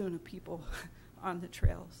platoon of people on the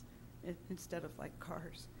trails instead of like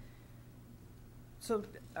cars. So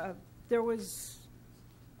there was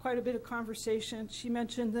quite a bit of conversation. She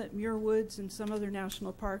mentioned that Muir Woods and some other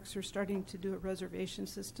national parks are starting to do a reservation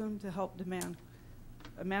system to help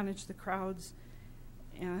manage the crowds.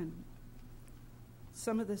 And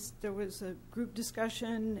some of this, there was a group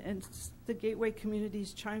discussion, and the Gateway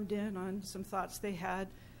communities chimed in on some thoughts they had.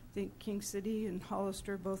 I think King City and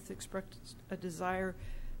Hollister both expressed a desire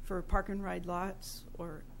for park and ride lots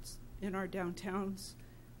or in our downtowns,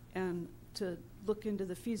 and to look into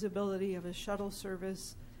the feasibility of a shuttle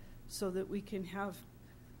service so that we can have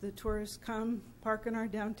the tourists come, park in our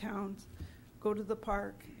downtowns, go to the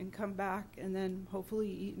park and come back, and then hopefully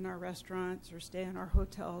eat in our restaurants or stay in our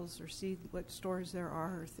hotels or see what stores there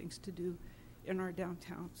are or things to do in our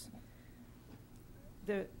downtowns.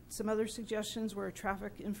 Some other suggestions were a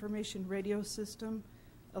traffic information radio system,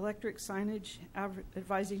 electric signage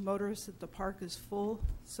advising motorists that the park is full.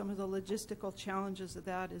 Some of the logistical challenges of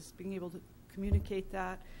that is being able to communicate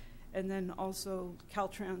that, and then also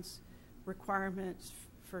Caltrans requirements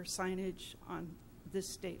for signage on this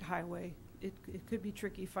state highway. It could be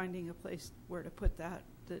tricky finding a place where to put that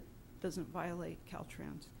doesn't violate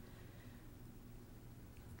Caltrans.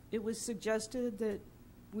 It was suggested that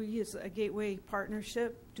we as a Gateway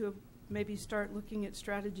partnership to maybe start looking at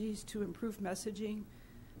strategies to improve messaging,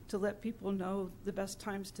 to let people know the best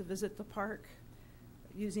times to visit the park,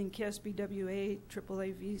 using KSBWA,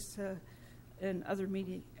 AAA Visa, and other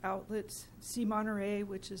media outlets. See Monterey,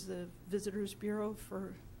 which is the Visitors Bureau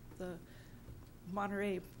for the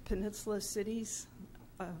Monterey Peninsula cities.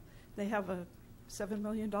 They have a $7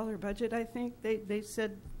 million budget, I think. They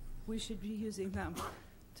said we should be using them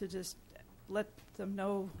to just let them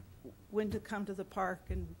know when to come to the park,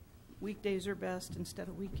 and weekdays are best instead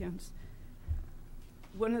of weekends.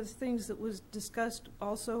 One of the things that was discussed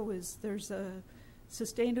also is there's a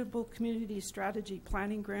Sustainable Community Strategy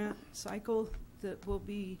Planning Grant cycle that will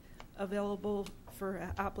be available for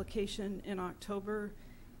application in October,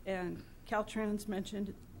 and Caltrans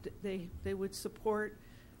mentioned they would support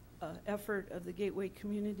effort of the Gateway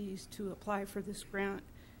communities to apply for this grant.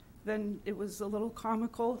 Then it was a little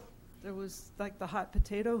comical. There was like the hot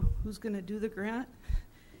potato, who's going to do the grant?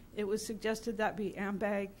 It was suggested that be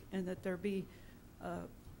AMBAG and that there be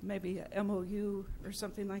maybe a MOU or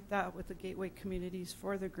something like that with the gateway communities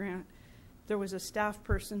for the grant. There was a staff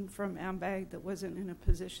person from AMBAG that wasn't in a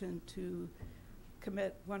position to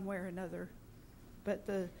commit one way or another. But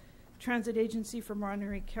the Transit Agency for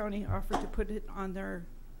Monterey County offered to put it on their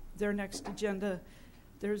next agenda.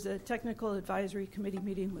 There's a technical advisory committee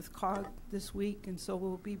meeting with COG this week, and so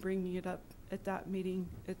we'll be bringing it up at that meeting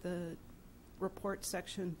at the report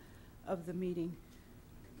section of the meeting.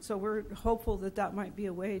 So we're hopeful that that might be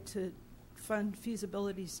a way to fund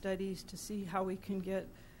feasibility studies to see how we can get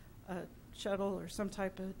a shuttle or some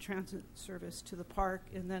type of transit service to the park,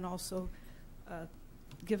 and then also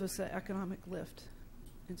give us an economic lift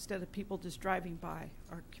instead of people just driving by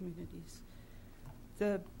our communities.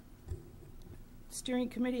 The steering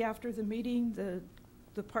committee after the meeting,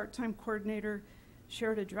 the part-time coordinator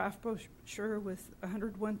shared a draft brochure with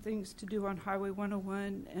 101 things to do on Highway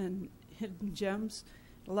 101 and hidden gems.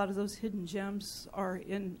 A lot of those hidden gems are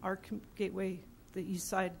in our gateway, the east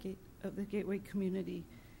side of the gateway community.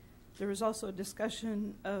 There was also a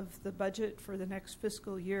discussion of the budget for the next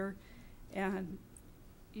fiscal year, and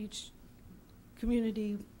each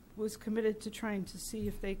community was committed to trying to see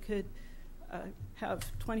if they could have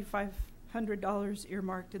 $2,500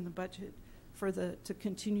 earmarked in the budget for to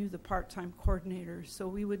continue the part-time coordinator. So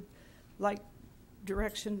we would like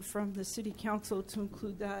direction from the City Council to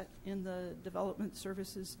include that in the Development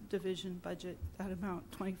Services Division budget, that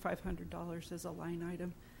amount, $2,500 as a line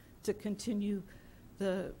item, to continue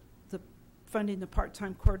the funding the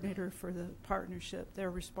part-time coordinator for the partnership.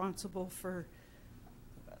 They're responsible for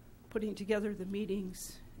putting together the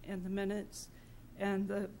meetings and the minutes, and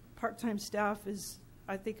the part-time staff is,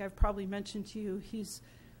 I think I've probably mentioned to you, he's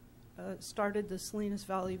started the Salinas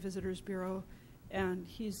Valley Visitors Bureau, and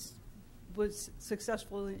was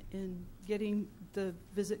successful in getting the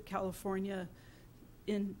Visit California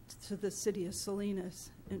into the city of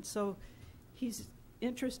Salinas, and so he's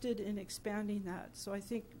interested in expanding that. So I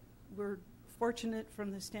think we're fortunate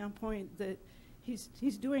from the standpoint that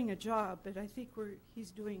he's doing a job, but I think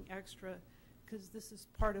he's doing extra because this is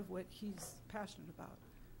part of what he's passionate about.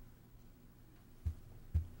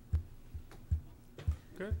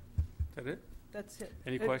 Good. Is that it? That's it.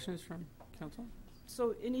 Any questions from council?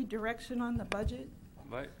 So any direction on the budget?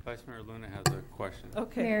 Vice Mayor Luna has a question.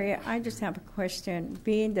 Okay. Mary, I just have a question.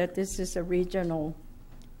 Being that this is a regional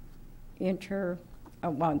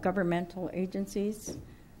governmental agencies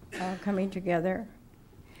coming together,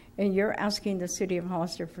 and you're asking the city of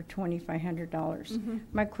Hollister for $2,500. Mm-hmm.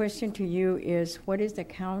 My question to you is, what is the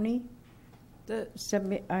county?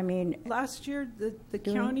 Last year, the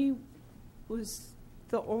county was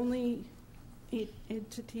the only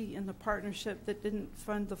entity in the partnership that didn't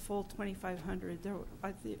fund the full $2,500.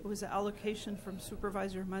 It was an allocation from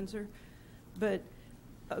Supervisor Munzer, but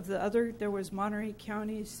of the other, there was Monterey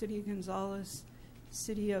County, City of Gonzales,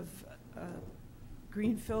 City of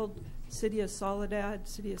Greenfield, City of Soledad,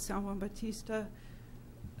 City of San Juan Bautista.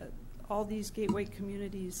 All these gateway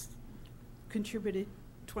communities contributed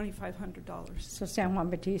 $2,500. So San Juan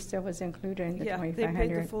Bautista was included in the $2,500? Yeah, they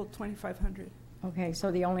paid the full $2,500. Okay,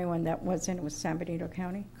 so the only one that wasn't was San Benito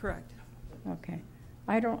County? Correct. Okay.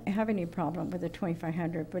 I don't have any problem with the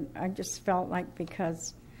 $2,500, but I just felt like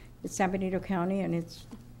because it's San Benito County and it's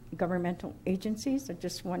governmental agencies, I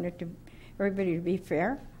just wanted everybody to be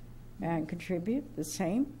fair and contribute the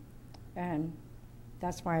same, and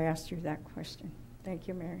that's why I asked you that question. Thank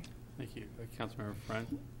you, Mary. Thank you. Councilmember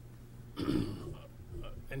Friend.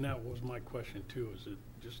 And that was my question too. Is it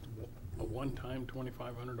just a one-time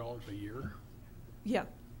 $2,500 a year? Yeah.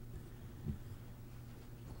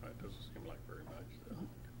 That doesn't seem like very much to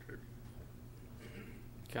contribute.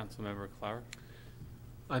 Councilmember Clower.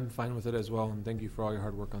 I'm fine with it as well, and thank you for all your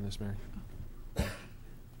hard work on this, Mary.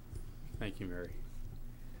 Thank you, Mary.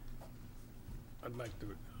 I'd like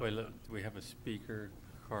to. Wait, look, do we have a speaker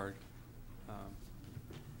card?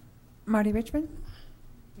 Marty Richmond.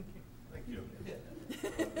 Thank you.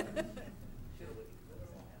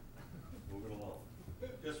 Moving along.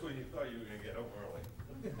 Just when you thought you were going to get home early.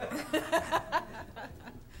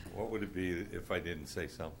 What would it be if I didn't say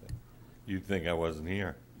something? You'd think I wasn't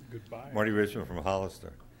here. Goodbye. Marty Richmond from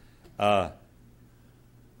Hollister. Yeah,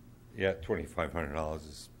 $2,500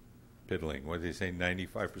 is piddling. What did they say?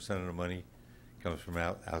 95% of the money comes from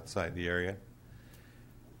outside the area.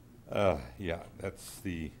 Yeah, that's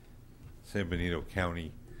the San Benito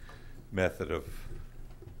County method of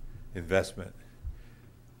investment.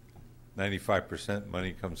 95%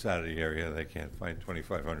 money comes out of the area. They can't find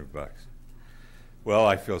 $2,500. Well,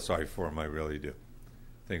 I feel sorry for them. I really do.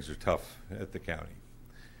 Things are tough at the county.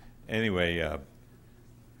 Anyway,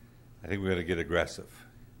 I think we ought to get aggressive,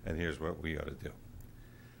 and here's what we ought to do.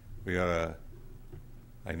 We ought to,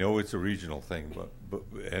 I know it's a regional thing, but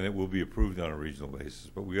and it will be approved on a regional basis,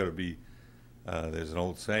 but we ought to be, there's an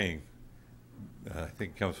old saying, I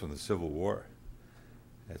think it comes from the Civil War.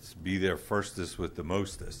 It's be there firstest with the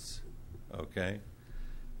mostest, okay?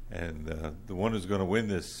 And the one who's going to win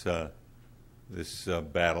this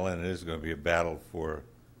battle, and it is going to be a battle for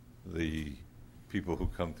the people who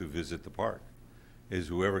come to visit the park, is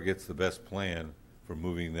whoever gets the best plan for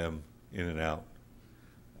moving them in and out,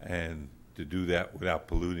 and to do that without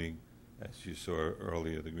polluting, as you saw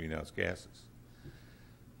earlier, the greenhouse gases.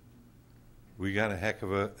 We got a heck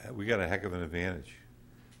of an advantage.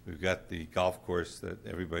 We've got the golf course that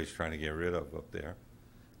everybody's trying to get rid of up there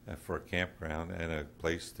for a campground, and a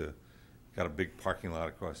place to, got a big parking lot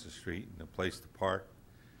across the street, and a place to park,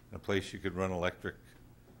 and a place you could run electric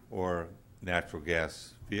or natural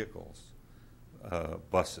gas vehicles,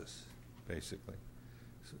 buses, basically,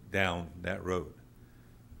 so down that road.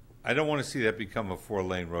 I don't want to see that become a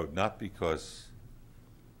 4-lane road, not because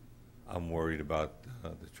I'm worried about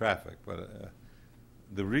the traffic, but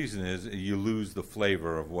the reason is you lose the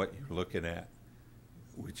flavor of what you're looking at,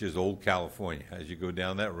 which is old California. As you go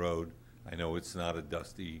down that road, I know it's not a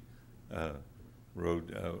dusty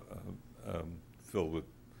road filled with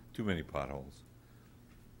too many potholes,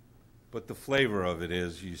 but the flavor of it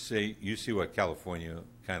is you see what California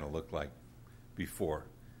kind of looked like before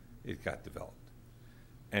it got developed.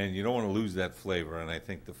 And you don't want to lose that flavor, and I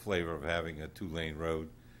think the flavor of having a 2-lane road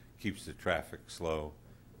keeps the traffic slow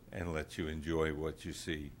and lets you enjoy what you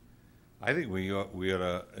see. I think we ought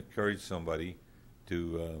to encourage somebody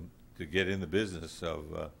to get in the business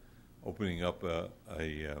of opening up a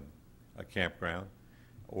campground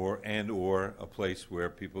or a place where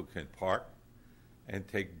people can park and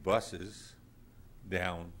take buses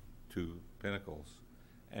down to Pinnacles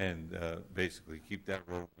and basically keep that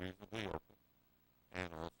road reasonably open, and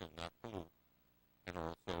also not pollute, and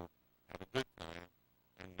also have a good time,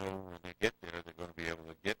 and know when they get there they're going to be able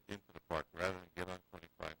to get into the park rather than get on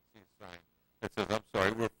 25 and see a sign that says, I'm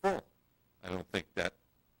sorry, we're full. I don't think that,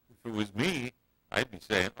 if it was me, I'd be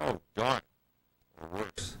saying, oh, darn, or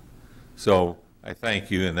worse. So I thank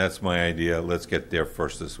you, and that's my idea. Let's get there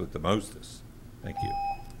firstest with the mostest. Thank you.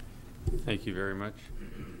 Thank you very much.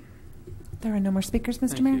 There are no more speakers,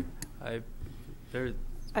 Mr. Mayor. I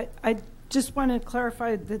just want to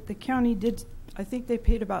clarify that the county did, I think they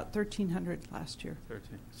paid about $1,300 last year.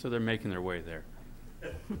 13. So they're making their way there.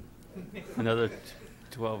 Another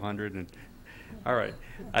 1,200. And all right.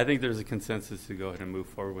 I think there's a consensus to go ahead and move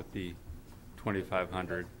forward with the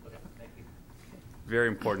 2,500. Very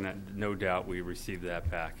important that no doubt we receive that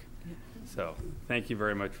back. So thank you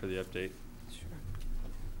very much for the update. Sure.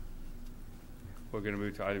 We're going to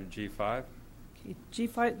move to item G5. Okay,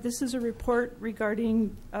 G5, this is a report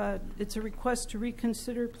regarding, it's a request to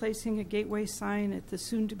reconsider placing a gateway sign at the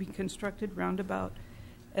soon-to-be-constructed roundabout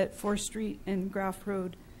at 4th Street and Graff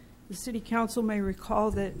Road. The City Council may recall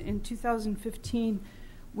that in 2015,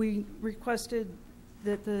 we requested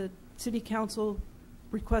that the City Council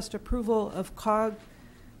request approval of COG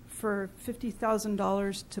for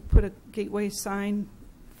 $50,000 to put a gateway sign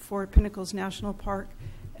for Pinnacles National Park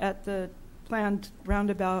at the planned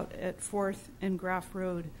roundabout at 4th and Graff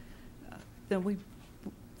Road.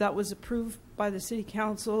 That was approved by the City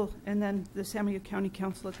Council and then the San Diego County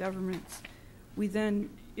Council of Governments. We then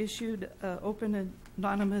issued an open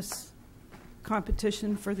anonymous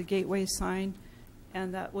competition for the gateway sign,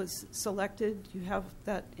 and that was selected. You have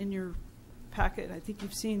that in your packet. I think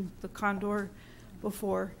you've seen the condor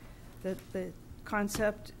before, that the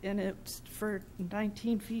concept, and it's for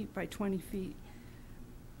 19 feet by 20 feet.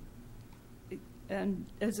 And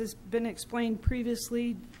as has been explained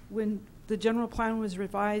previously, when the general plan was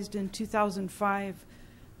revised in 2005,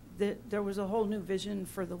 that there was a whole new vision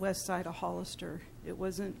for the west side of Hollister. It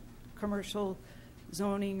wasn't commercial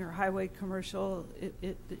zoning or highway commercial.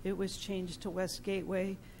 It was changed to West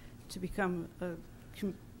Gateway to become a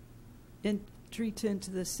entry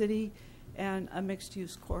into the city and a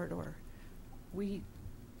mixed-use corridor.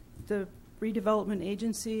 The redevelopment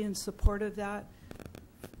agency, in support of that,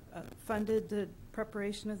 funded the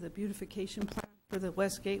preparation of the beautification plan for the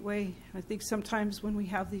West Gateway. I think sometimes when we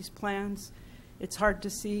have these plans, it's hard to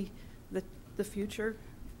see the future,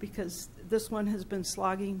 because this one has been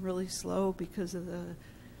slogging really slow because of the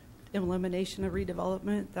elimination of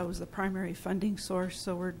redevelopment. That was the primary funding source.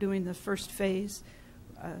 So we're doing the first phase.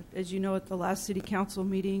 As you know, at the last City Council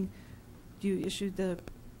meeting, you issued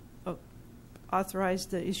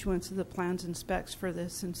authorized the issuance of the plans and specs for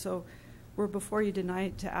this. And so we're before you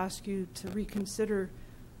tonight to ask you to reconsider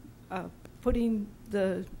putting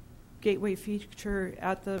the gateway feature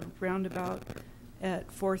at the roundabout at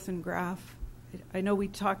 4th and Graph. I know we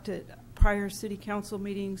talked at prior city council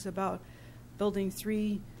meetings about building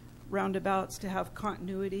 3 roundabouts to have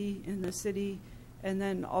continuity in the city, and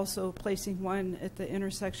then also placing one at the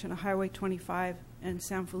intersection of Highway 25 and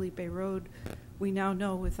San Felipe Road. We now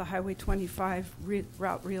know with the Highway 25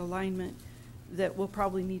 route realignment that we'll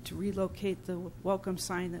probably need to relocate the welcome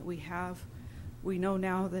sign that we have. We know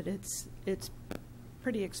now that it's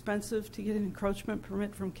pretty expensive to get an encroachment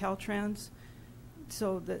permit from Caltrans,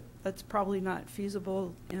 so that's probably not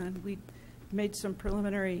feasible, and we made some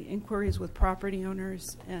preliminary inquiries with property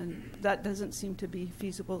owners, and that doesn't seem to be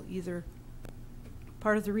feasible either.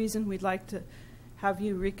 Part of the reason we'd like to have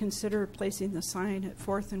you reconsider placing the sign at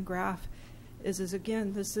 4th and Graph is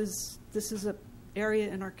again, this is a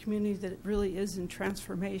area in our community that really is in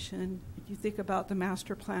transformation. If you think about the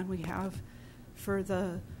master plan we have for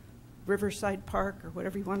the Riverside Park, or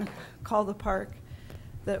whatever you want to call the park,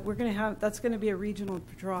 that we're going to have, that's going to be a regional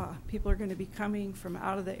draw. People are going to be coming from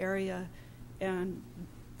out of the area, and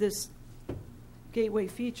this gateway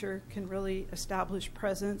feature can really establish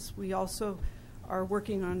presence. We also are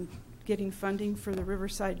working on getting funding for the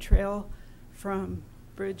Riverside Trail from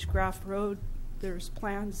Bridge Graph Road. There's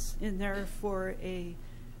plans in there for a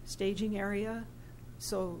staging area.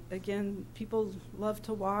 So again, people love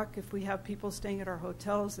to walk. If we have people staying at our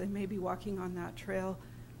hotels, they may be walking on that trail,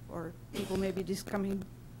 or people may be just coming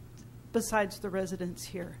besides the residents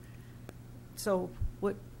here. So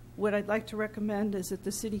what I'd like to recommend is that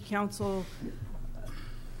the City Council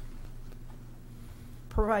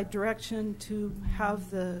provide direction to have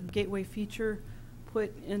the gateway feature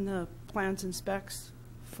put in the plans and specs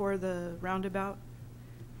for the roundabout.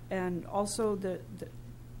 And also there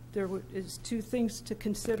is 2 things to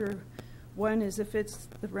consider. One is if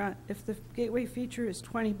the gateway feature is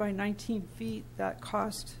 20 by 19 feet, that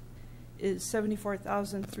cost is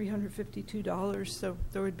 $74,352. So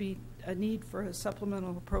there would be a need for a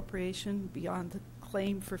supplemental appropriation beyond the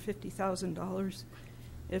claim for $50,000.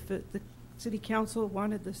 If the City Council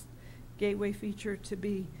wanted this gateway feature to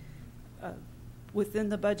be within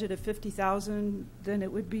the budget of $50,000, then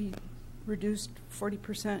it would be reduced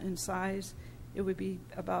 40% in size. It would be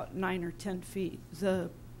about 9 or 10 feet. The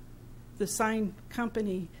sign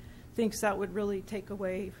company thinks that would really take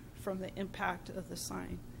away from the impact of the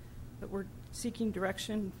sign. But we're seeking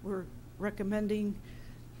direction. We're recommending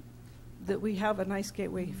that we have a nice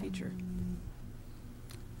gateway feature.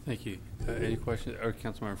 Thank you. Any questions? Or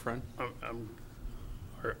Councilmember Friend?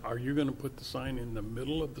 Are you going to put the sign in the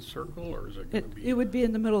middle of the circle, or is it going to be? It would be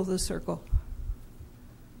in the middle of the circle.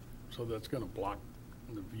 So that's going to block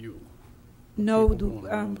the view. No,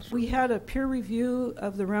 we had a peer review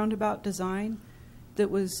of the roundabout design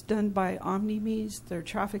that was done by OmniMe's, their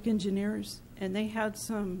traffic engineers, and they had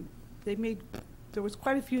there was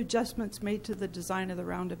quite a few adjustments made to the design of the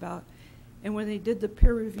roundabout. And when they did the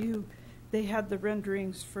peer review, they had the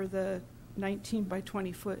renderings for the 19 by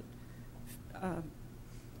 20 foot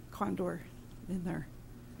condor in there.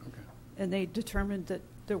 Okay. And they determined that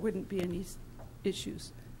there wouldn't be any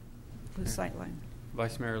issues with sightline.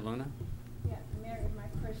 Vice Mayor Luna? Yeah, Mary, my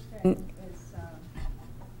question is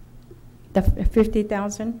the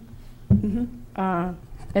 50,000. Mm-hmm.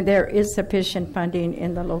 And there is sufficient funding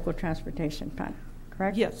in the local transportation fund,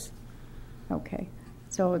 correct? Yes. Okay.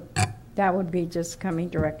 So that would be just coming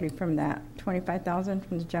directly from that 25,000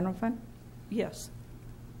 from the general fund? Yes.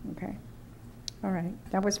 Okay. All right.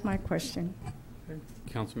 That was my question.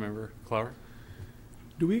 Councilmember Clower?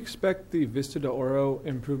 Do we expect the Vista de Oro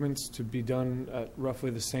improvements to be done at roughly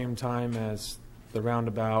the same time as the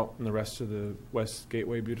roundabout and the rest of the West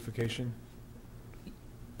Gateway beautification?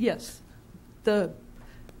 Yes.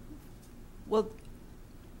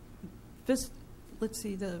 Let's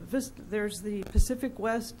see, there's the Pacific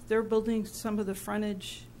West. They're building some of the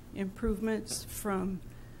frontage improvements from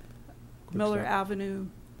Miller Avenue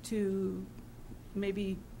to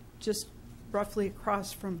maybe just roughly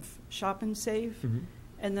across from Shop and Save. Mm-hmm.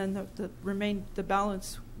 And then the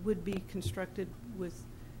balance would be constructed with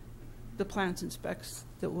the plans and specs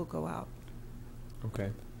that will go out.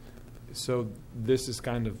 Okay. So this is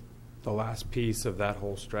kind of the last piece of that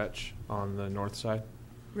whole stretch on the north side?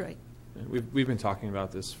 Right. We've been talking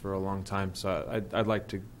about this for a long time, so I'd like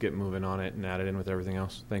to get moving on it and add it in with everything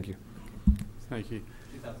else. Thank you. Thank you.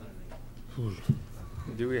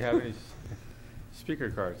 2008. Do we have any speaker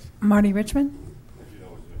cards? Marty Richmond.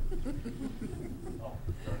 I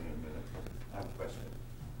have a question.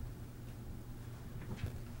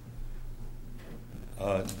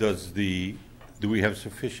 Do we have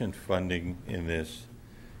sufficient funding in this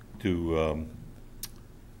to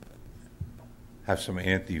have some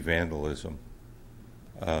anti-vandalism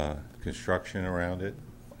construction around it,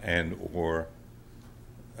 and or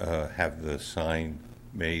have the sign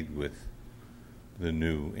made with the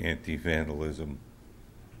new anti-vandalism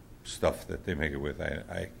stuff that they make it with.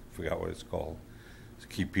 I forgot what it's called. To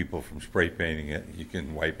keep people from spray painting it, you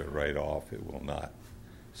can wipe it right off. It will not,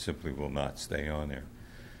 simply will not stay on there.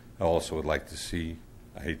 I also would like to see,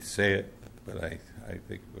 I hate to say it, but I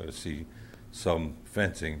think we ought to see some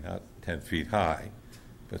fencing, not 10 feet high,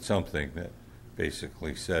 but something that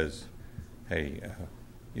basically says, hey,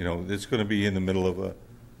 you know, it's going to be in the middle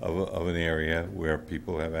of an area where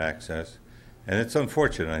people have access. And it's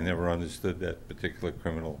unfortunate. I never understood that particular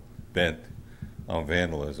criminal bent on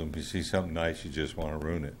vandalism. You see something nice, you just want to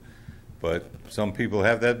ruin it. But some people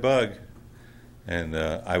have that bug, and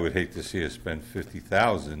I would hate to see us spend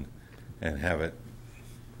 $50,000 and have it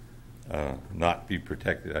not be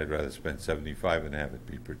protected. I'd rather spend $75,000 and have it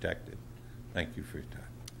be protected. Thank you for your time.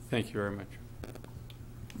 Thank you very much.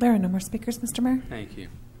 There are no more speakers, Mr. Mayor. Thank you.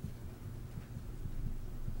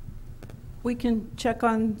 We can check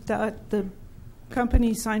on that. The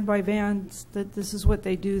company signed by Vans, that this is what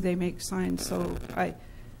they do. They make signs. So I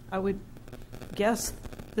would guess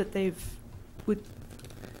that would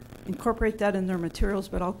incorporate that in their materials,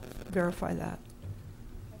 but I'll verify that.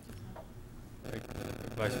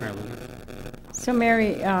 Vice Mayor Luna. So,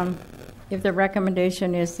 Mary, if the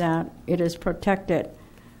recommendation is that it is protected,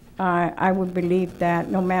 I would believe that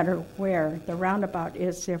no matter where the roundabout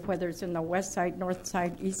is, whether it's in the west side, north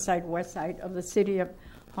side, east side, west side of the city of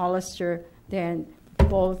Hollister, then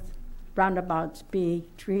both roundabouts be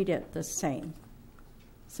treated the same.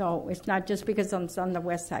 So it's not just because it's on the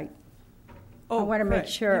west side. I want to make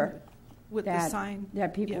sure with that, the sign,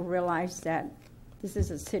 that people realize that this is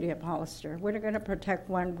the city of Hollister. We're not going to protect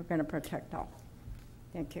one, we're going to protect all.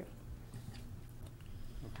 Thank you.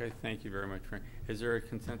 Okay, thank you very much, Frank. Is there a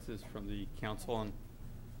consensus from the council on?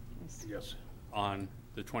 Yes. On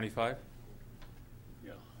the 25?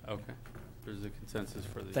 Yeah. Okay. There's a consensus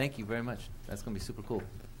for the. Thank you very much. That's going to be super cool.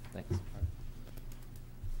 Thanks.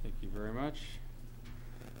 Thank you very much.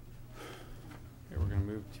 Okay, we're going to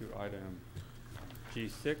move to item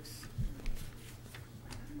G6.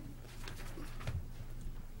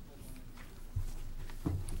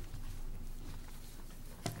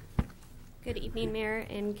 Good evening, Mayor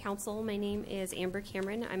and Council. My name is Amber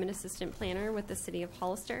Cameron. I'm an assistant planner with the City of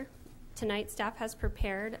Hollister. Tonight, staff has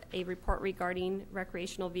prepared a report regarding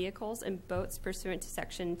recreational vehicles and boats pursuant to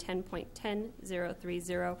Section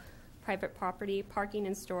 10.10030, private property, parking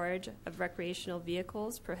and storage of recreational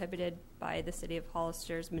vehicles prohibited by the City of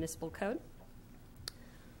Hollister's Municipal Code.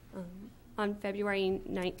 On February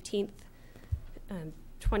 19th,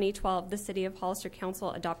 2012, the City of Hollister Council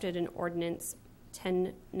adopted an ordinance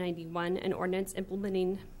 1091, an ordinance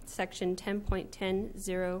implementing Section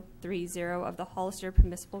 10.10030 of the Hollister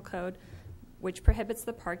Municipal Code, which prohibits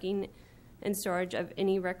the parking and storage of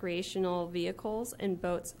any recreational vehicles and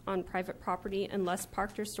boats on private property unless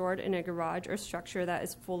parked or stored in a garage or structure that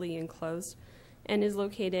is fully enclosed and is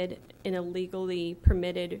located in a legally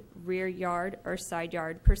permitted rear yard or side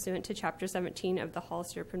yard pursuant to Chapter 17 of the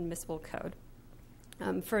Hollister Municipal Code.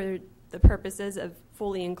 For the purposes of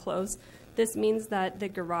fully enclosed, this means that the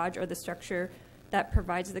garage or the structure that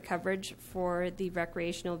provides the coverage for the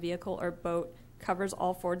recreational vehicle or boat covers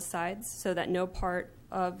all four sides so that no part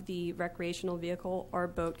of the recreational vehicle or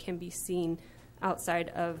boat can be seen outside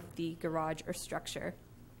of the garage or structure.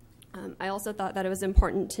 I also thought that it was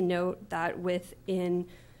important to note that within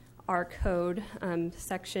our code,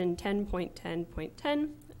 Section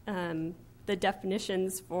 10.10.10, the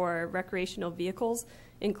definitions for recreational vehicles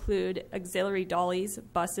include auxiliary dollies,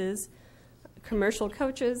 buses, commercial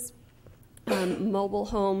coaches, mobile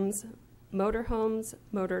homes, motorhomes,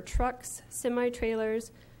 motor trucks,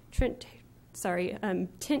 semi-trailers, tent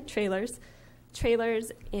trailers,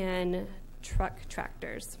 trailers, and truck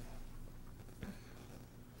tractors.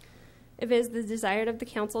 If it is the desire of the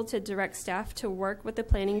council to direct staff to work with the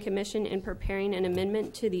Planning Commission in preparing an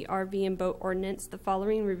amendment to the RV and boat ordinance, the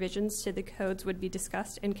following revisions to the codes would be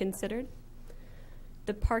discussed and considered.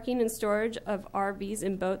 The parking and storage of RVs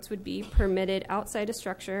and boats would be permitted outside a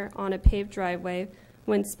structure on a paved driveway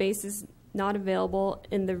when space is not available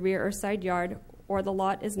in the rear or side yard, or the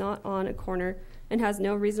lot is not on a corner and has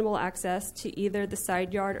no reasonable access to either the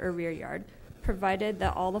side yard or rear yard, provided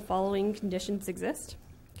that all the following conditions exist.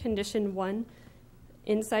 Condition 1,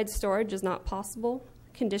 inside storage is not possible.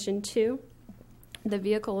 Condition 2, the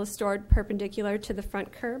vehicle is stored perpendicular to the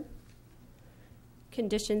front curb.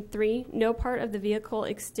 Condition 3, no part of the vehicle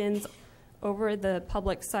extends over the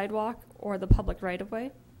public sidewalk or the public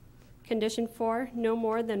right-of-way. Condition 4, no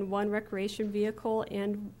more than one recreation vehicle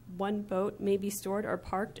and one boat may be stored or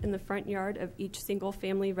parked in the front yard of each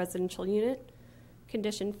single-family residential unit.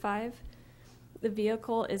 Condition 5, the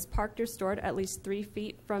vehicle is parked or stored at least 3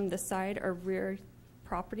 feet from the side or rear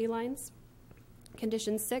property lines.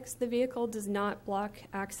 Condition 6, the vehicle does not block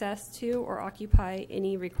access to or occupy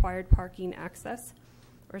any required parking access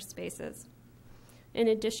or spaces. In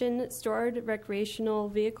addition, stored recreational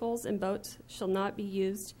vehicles and boats shall not be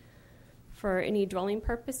used for any dwelling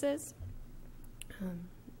purposes,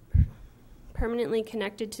 permanently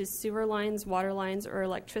connected to sewer lines, water lines, or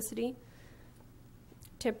electricity.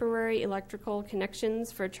 Temporary electrical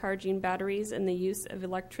connections for charging batteries and the use of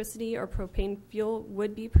electricity or propane fuel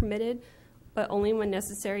would be permitted, but only when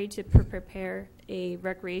necessary to prepare a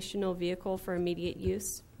recreational vehicle for immediate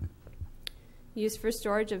use. Use for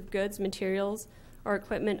storage of goods, materials, or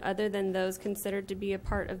equipment other than those considered to be a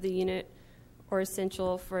part of the unit or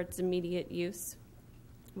essential for its immediate use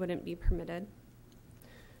wouldn't be permitted.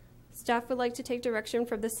 Staff would like to take direction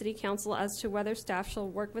from the City Council as to whether staff shall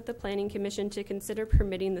work with the Planning Commission to consider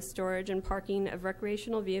permitting the storage and parking of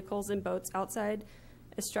recreational vehicles and boats outside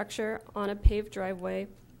a structure on a paved driveway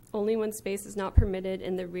only when space is not permitted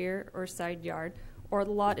in the rear or side yard, or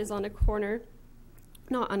the lot is on a corner,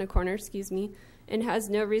 not on a corner, and has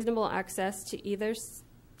no reasonable access to either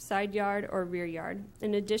side yard or rear yard.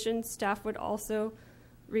 In addition, staff would also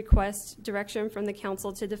request direction from the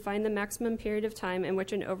council to define the maximum period of time in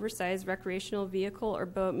which an oversized recreational vehicle or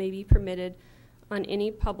boat may be permitted on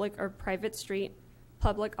any public or private street,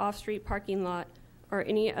 public off-street parking lot, or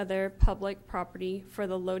any other public property for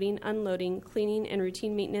the loading, unloading, cleaning, and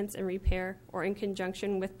routine maintenance and repair, or in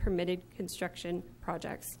conjunction with permitted construction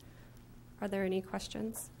projects. Are there any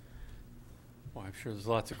questions? Well, I'm sure there's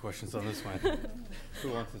lots of questions on this one.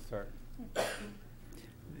 Who wants to start?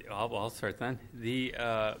 I'll start then.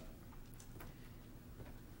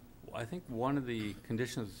 I think one of the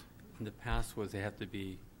conditions in the past was they have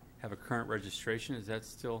to have a current registration. Is that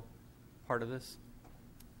still part of this?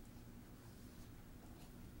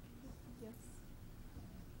 Yes.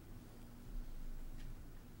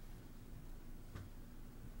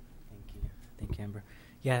 Thank you, Amber.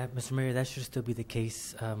 Yeah, Mr. Mayor, that should still be the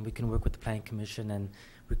case. We can work with the Planning Commission and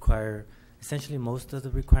require essentially most of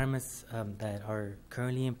the requirements that are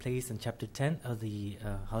currently in place in Chapter 10 of the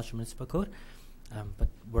Hollister Municipal Code, but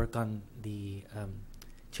work on the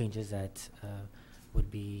changes that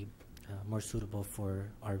would be more suitable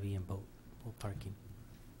for RV and boat parking.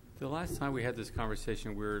 The last time we had this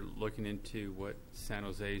conversation, we were looking into what San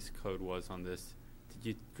Jose's code was on this. Did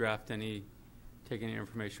you take any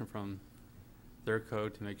information from their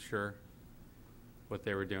code to make sure what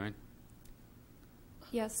they were doing?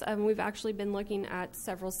 Yes, we've actually been looking at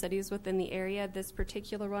several cities within the area. This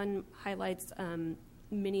particular one highlights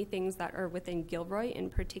many things that are within Gilroy in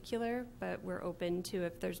particular, but we're open to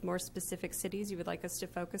if there's more specific cities you would like us to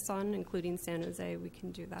focus on, including San Jose, we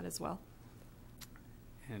can do that as well.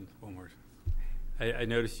 And one more. I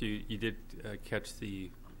noticed you did catch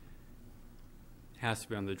has to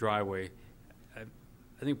be on the driveway.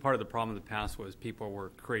 I think part of the problem in the past was people were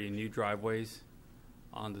creating new driveways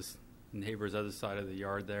on the neighbor's other side of the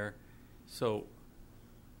yard there. So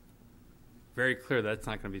very clear that's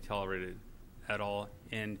not going to be tolerated at all.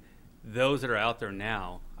 And those that are out there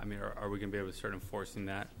now, I mean, are we going to be able to start enforcing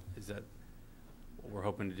that? Is that what we're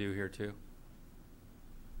hoping to do here too?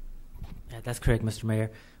 Yeah, that's correct, Mr.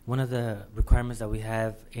 Mayor. One of the requirements that we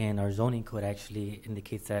have in our zoning code actually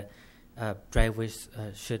indicates that driveways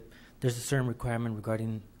there's a certain requirement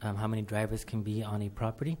regarding how many driveways can be on a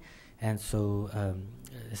property. And so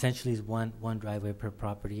essentially is one driveway per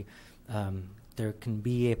property. There can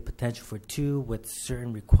be a potential for 2 with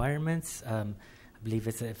certain requirements. I believe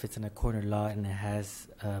if it's in a corner lot and it has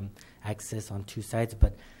access on 2 sides,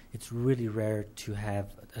 but it's really rare to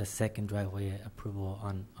have a second driveway approval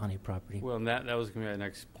on a property. Well, and that was going to be my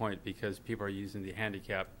next point, because people are using the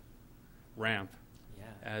handicap ramp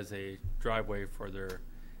as a driveway for their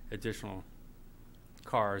additional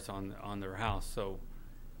cars on their house. So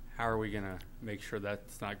how are we going to make sure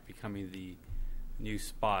that's not becoming the new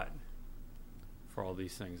spot for all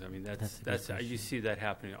these things? I mean, that's you see that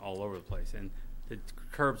happening all over the place, and the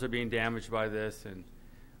curbs are being damaged by this, and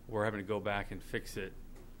we're having to go back and fix it.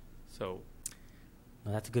 So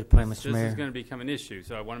well, that's a good point, Mr. Mayor. This is going to become an issue,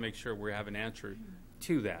 so I want to make sure we have an answer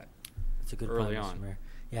to that. That's a good early point, on. Mr. Mayor.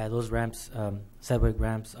 Yeah, those ramps, sidewalk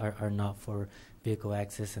ramps, are not for vehicle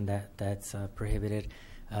access, and that's prohibited.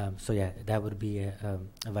 So yeah, that would be a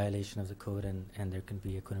violation of the code, and there can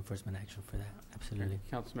be a code enforcement action for that. Absolutely.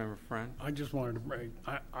 Okay. Councilmember Friend. I just wanted to bring.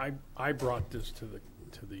 I brought this to the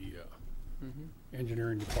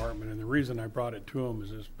engineering department. And the reason I brought it to them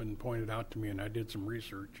is it's been pointed out to me, and I did some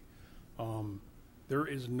research. There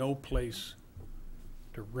is no place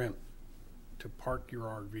to rent to park your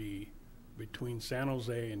RV between San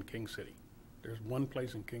Jose and King City. There's one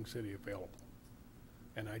place in King City available.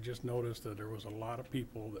 And I just noticed that there was a lot of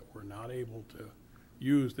people that were not able to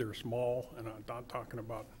use their small, and I'm not talking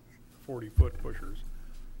about 40-foot pushers,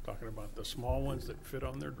 I'm talking about the small ones that fit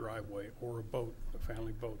on their driveway, or a boat, a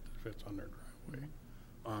family boat that fits on their driveway.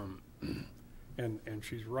 And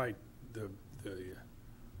she's right. The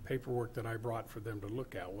paperwork that I brought for them to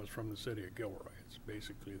look at was from the city of Gilroy. It's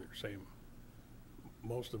basically their same.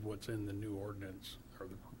 Most of what's in the new ordinance or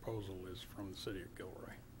the proposal is from the city of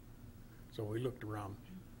Gilroy. So we looked around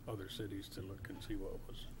other cities to look and see what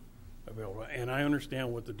was available. And I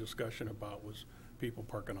understand what the discussion about was: people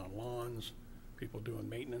parking on lawns, people doing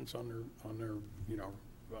maintenance on their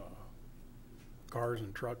cars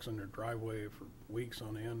and trucks in their driveway for weeks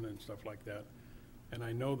on end and stuff like that. And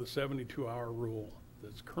I know the 72-hour rule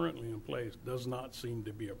that's currently in place does not seem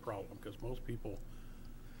to be a problem, because most people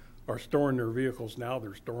are storing their vehicles now.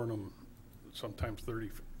 They're storing them sometimes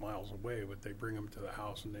 30 miles away, but they bring them to the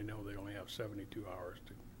house and they know they only have 72 hours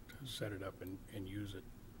to set it up and use it,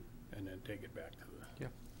 and then take it back to the. Yeah.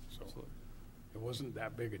 So absolutely. It wasn't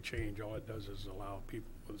that big a change. All it does is allow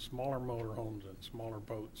people with smaller motorhomes and smaller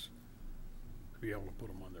boats to be able to put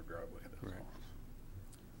them on their driveway. That's Right. all.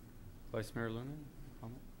 Vice Mayor Luna,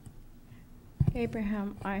 comment?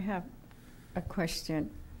 Abraham, I have a question.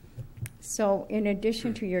 So in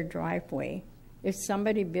addition to your driveway, if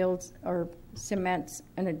somebody builds or cements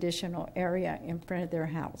an additional area in front of their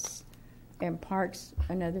house and parks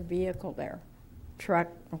another vehicle there, truck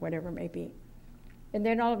or whatever it may be, and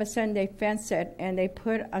then all of a sudden they fence it and they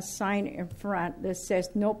put a sign in front that says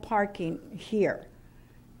no parking here,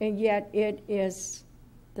 and yet it is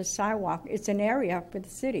the sidewalk, it's an area for the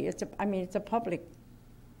city, it's a public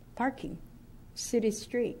parking, city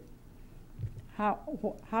street.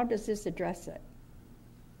 How does this address it?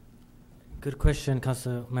 Good question,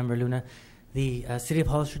 Councilmember Luna. The City of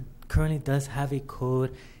Hollister currently does have a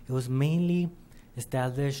code. It was mainly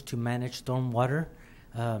established to manage stormwater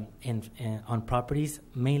on properties,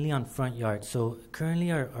 mainly on front yards. So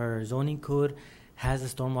currently our zoning code has a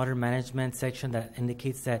stormwater management section that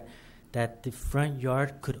indicates that the front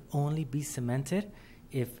yard could only be cemented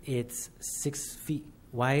if it's 6 feet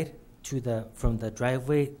wide from the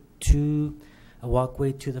driveway to a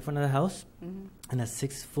walkway to the front of the house, and a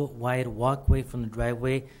 6 foot wide walkway from the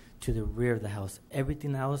driveway to the rear of the house.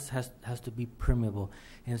 Everything else has to be permeable,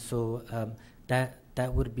 and so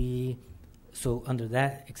that would be so under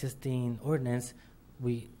that existing ordinance,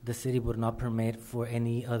 the city would not permit for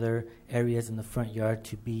any other areas in the front yard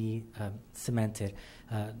to be cemented.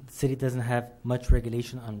 The city doesn't have much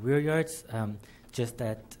regulation on rear yards, just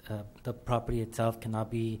that the property itself cannot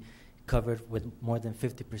be covered with more than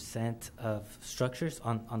 50% of structures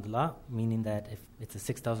on the lot, meaning that if it's a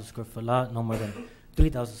 6,000 square foot lot, no more than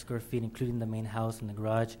 3,000 square feet, including the main house and the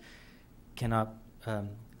garage,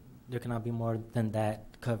 there cannot be more than that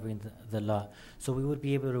covering the lot. So we would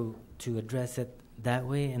be able to address it that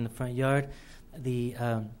way in the front yard. The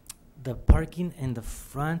parking in the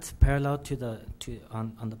front, parallel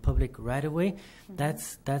on the public right of way,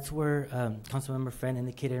 that's where Councilmember Friend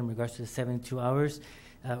indicated in regards to the 72 hours.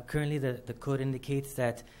 Currently, the code indicates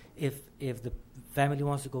that if the family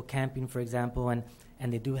wants to go camping, for example,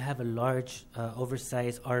 and they do have a large,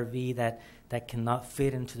 oversized RV that cannot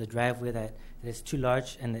fit into the driveway, that is too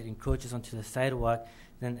large and it encroaches onto the sidewalk,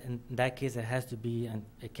 then in that case it has to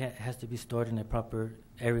be stored in a proper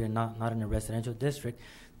area, not in a residential district.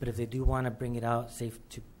 But if they do want to bring it out, say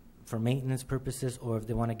for maintenance purposes, or if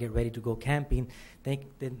they want to get ready to go camping, they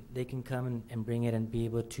can come and bring it and be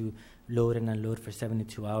able to load and unload for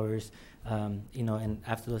 72 hours. And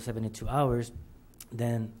after those 72 hours,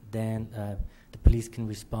 then the police can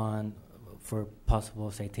respond for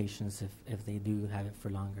possible citations if they do have it for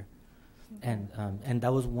longer. Okay. And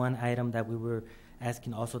that was one item that we were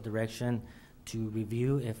asking also direction to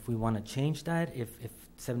review if we want to change that, if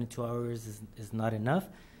 72 hours is not enough.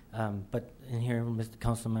 But in here, Mr.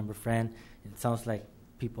 Councilmember Fran, it sounds like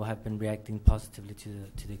people have been reacting positively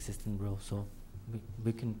to the existing rule, so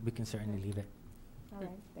we can certainly leave it. All right,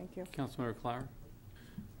 thank you. Councilmember Clower.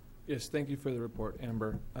 Yes, thank you for the report,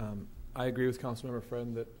 Amber. I agree with Councilmember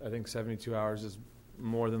Friend that I think 72 hours is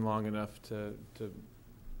more than long enough to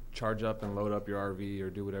charge up and load up your RV or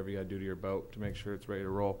do whatever you got to do to your boat to make sure it's ready to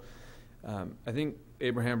roll. I think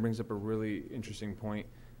Abraham brings up a really interesting point.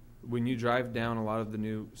 When you drive down a lot of the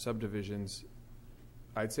new subdivisions,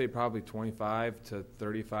 I'd say probably 25 to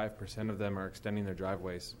 35% of them are extending their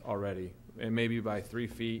driveways already. It may be by 3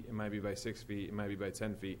 feet, it might be by 6 feet, it might be by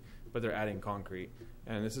 10 feet, but they're adding concrete.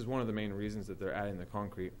 And this is one of the main reasons that they're adding the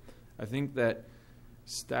concrete. I think that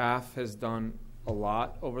staff has done a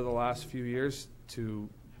lot over the last few years to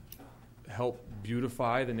help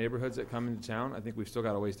beautify the neighborhoods that come into town. I think we've still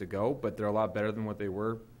got a ways to go, but they're a lot better than what they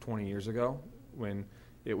were 20 years ago when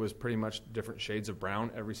it was pretty much different shades of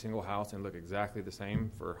brown every single house and look exactly the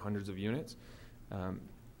same for hundreds of units.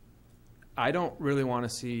 I don't really want to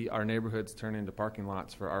see our neighborhoods turn into parking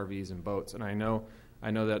lots for RVs and boats. And I know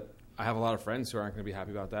that I have a lot of friends who aren't going to be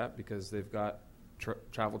happy about that because they've got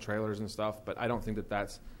travel trailers and stuff, but I don't think that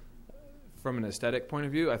that's, from an aesthetic point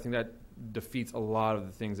of view, I think that defeats a lot of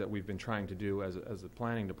the things that we've been trying to do as a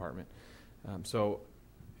planning department. So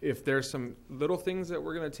if there's some little things that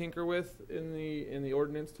we're going to tinker with in the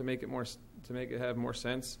ordinance to make it have more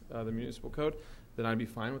sense, the municipal code, then I'd be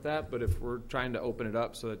fine with that. But if we're trying to open it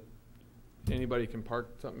up so that anybody can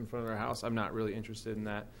park something in front of their house, I'm not really interested in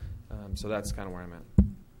that. So that's kind of where I'm at.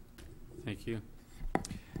 Thank you.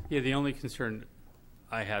 Yeah, the only concern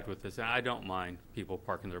I had with this, and I don't mind people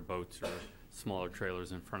parking their boats or smaller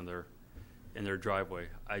trailers in front of their driveway.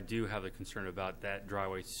 I do have a concern about that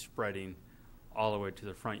driveway spreading all the way to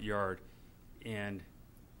the front yard, and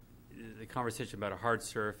the conversation about a hard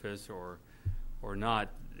surface or not,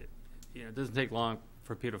 it doesn't take long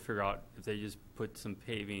for people to figure out if they just put some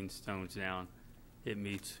paving stones down, it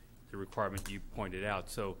meets the requirement you pointed out.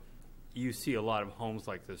 So you see a lot of homes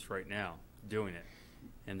like this right now doing it,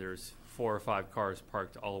 and there's 4 or 5 cars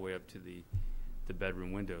parked all the way up to the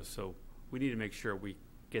bedroom windows. So we need to make sure we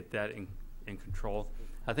get that in control.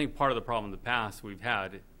 I think part of the problem in the past we've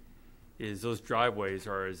had is those driveways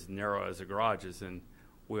are as narrow as the garages, and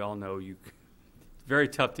we all know it's very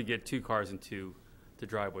tough to get 2 cars into the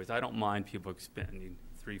driveways. I don't mind people expanding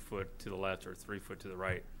 3 foot to the left or 3 foot to the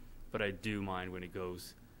right, but I do mind when it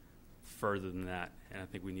goes further than that, and I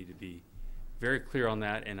think we need to be very clear on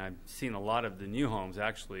that. And I've seen a lot of the new homes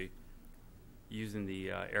actually using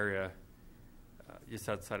the area just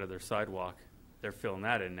outside of their sidewalk. They're filling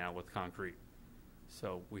that in now with concrete.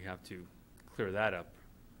 So we have to clear that up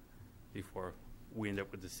before we end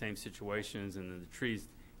up with the same situations, and then the trees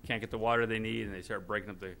can't get the water they need, and they start breaking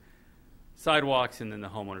up the sidewalks, and then the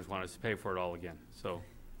homeowners want us to pay for it all again. So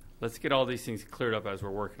let's get all these things cleared up as we're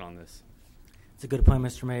working on this. It's a good point,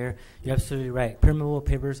 Mr. Mayor. You're absolutely right. Permeable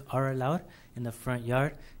pavers are allowed in the front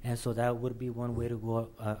yard, and so that would be one way to go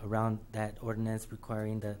around that ordinance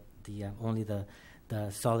requiring only the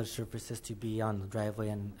solid surfaces to be on the driveway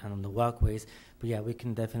and on the walkways. But yeah, we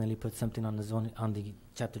can definitely put something on the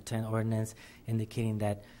Chapter 10 ordinance indicating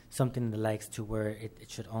that something that likes to where it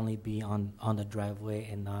should only be on the driveway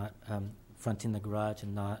and not fronting the garage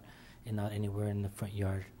and not anywhere in the front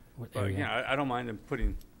yard area. Yeah, I don't mind them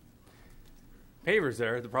putting pavers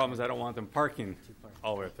there. The problem is I don't want them parking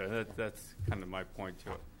all the way up there. That's kind of my point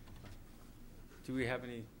to it. Do we have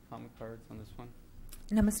any comment cards on this one?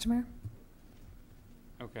 No, Mr. Mayor.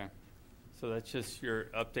 Okay. So that's just your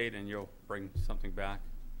update, and you'll bring something back?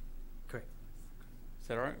 Correct. Is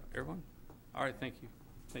that all right, everyone? All right, thank you.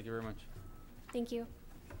 Thank you very much. Thank you.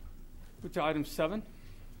 Move to item 7,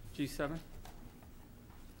 G7.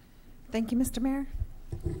 Thank you, Mr. Mayor.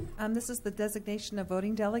 This is the designation of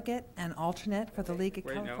voting delegate and alternate for the League of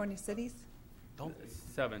California Cities.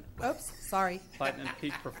 7. Oops, sorry. Platinum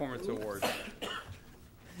Peak Performance Award.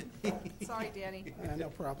 Sorry, Danny. No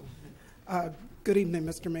problem. Good evening,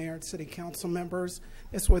 Mr. Mayor and City Council members.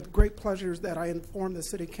 It's with great pleasure that I inform the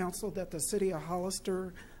City Council that the City of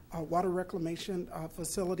Hollister Water Reclamation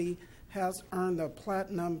Facility has earned the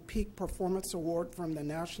Platinum Peak Performance Award from the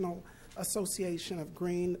National Association of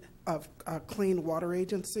Clean Water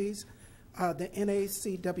Agencies. The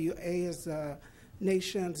NACWA is the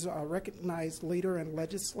nation's recognized leader in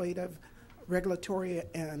legislative, regulatory,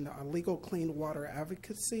 and legal clean water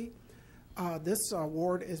advocacy. This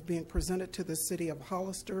award is being presented to the City of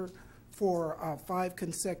Hollister for 5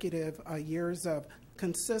 consecutive years of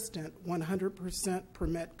consistent 100%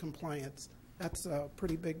 permit compliance. That's a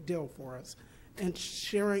pretty big deal for us. And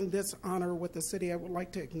sharing this honor with the city, I would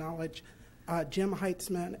like to acknowledge Jim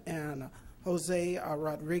Heitzman and Jose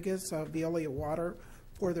Rodriguez of Veolia Water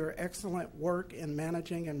for their excellent work in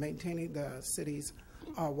managing and maintaining the city's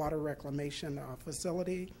water reclamation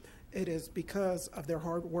facility. It is because of their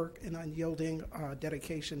hard work and unyielding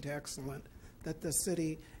dedication to excellence that the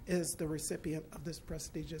city is the recipient of this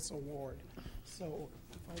prestigious award. So,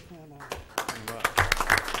 if I can...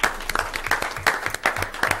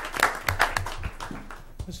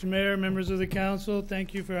 Mr. Mayor, members of the council,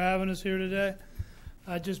 thank you for having us here today.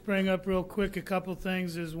 I just bring up real quick a couple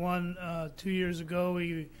things. Is one, 2 years ago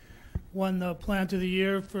we won the Plant of the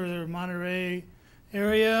Year for the Monterey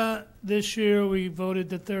area. This year we voted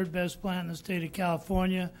the third best plant in the state of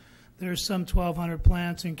California. There's some 1,200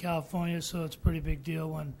 plants in California, so it's a pretty big deal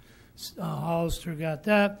when Hollister got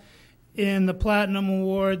that. In the Platinum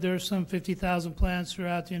Award, there's some 50,000 plants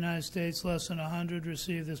throughout the United States. Less than 100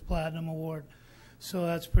 received this Platinum Award. So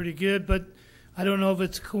that's pretty good. But I don't know if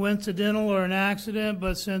it's coincidental or an accident,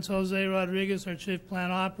 but since Jose Rodriguez, our chief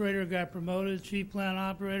plant operator, got promoted chief plant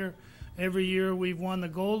operator, every year we've won the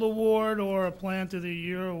Gold Award or a Plant of the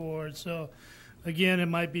Year Award. So, again, it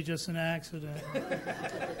might be just an accident.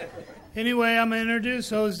 Anyway, I'm going to introduce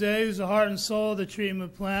Jose, who's the heart and soul of the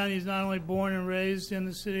treatment plant. He's not only born and raised in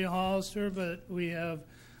the city of Hollister, but we have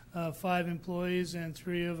 5 employees, and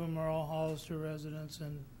 3 of them are all Hollister residents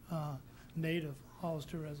and native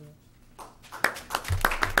Hollister residents.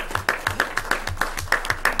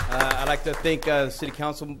 I'd like to thank the city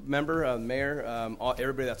council member, mayor,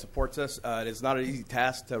 everybody that supports us. It is not an easy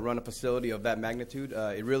task to run a facility of that magnitude.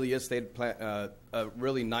 It really is a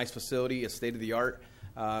really nice facility. It's state of the art.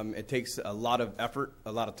 It takes a lot of effort,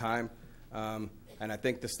 a lot of time, and I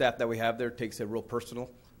think the staff that we have there takes it real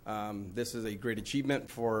personal. This is a great achievement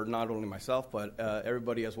for not only myself but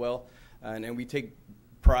everybody as well, and we take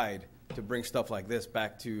pride to bring stuff like this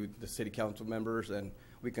back to the city council members, and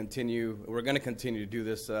we're going to continue to do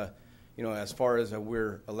this, as far as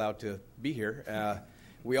we're allowed to be here.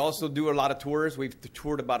 We also do a lot of tours. We've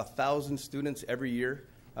toured about 1,000 students every year,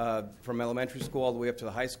 from elementary school all the way up to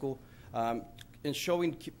the high school, and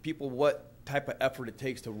showing people what type of effort it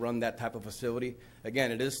takes to run that type of facility.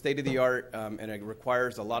 Again, it is state of the art, and it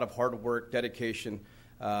requires a lot of hard work, dedication,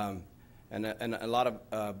 and a lot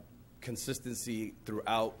of consistency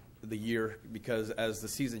throughout the year, because as the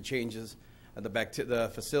season changes,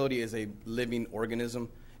 the facility is a living organism.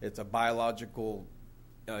 It's a biological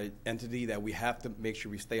entity that we have to make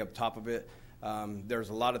sure we stay up top of it. There's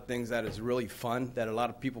a lot of things that is really fun that a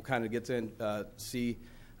lot of people kind of get to see.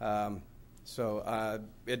 So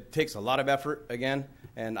it takes a lot of effort, again,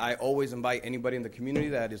 and I always invite anybody in the community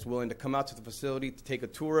that is willing to come out to the facility to take a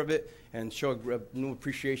tour of it and show a new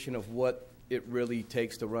appreciation of what it really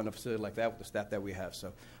takes to run a facility like that with the staff that we have.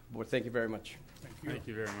 So, board, thank you very much. Thank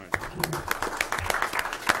you very much.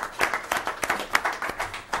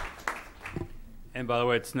 And by the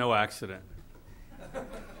way, it's no accident.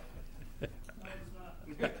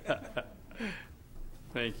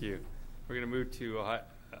 Thank you. We're going to move to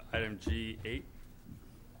item G8.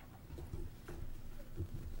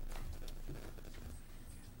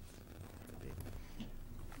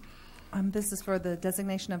 This is for the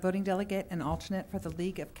designation of voting delegate and alternate for the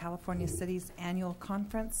League of California Cities annual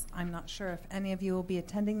conference. I'm not sure if any of you will be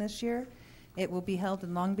attending this year. It will be held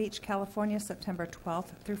in Long Beach, California, September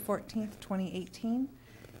 12th through 14th, 2018.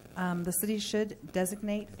 The city should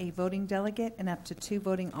designate a voting delegate and up to 2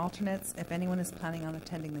 voting alternates if anyone is planning on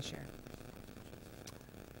attending this year.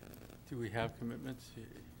 Do we have commitments?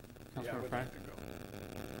 Councilmember Frank?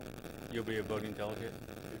 You'll be a voting delegate?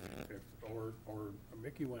 Or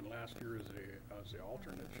Mickey went last year as the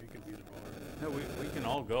alternate. She can be the voter. No, we can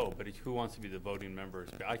all go, but who wants to be the voting members?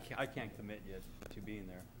 I can't commit yet to being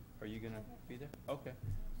there. Are you going to be there? Okay.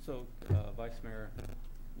 So Vice Mayor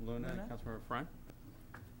Luna and Councilmember Frank?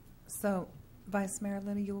 So Vice Mayor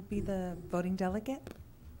Luna, you will be the voting delegate,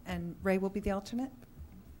 and Ray will be the alternate?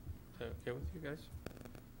 Is that okay with you guys?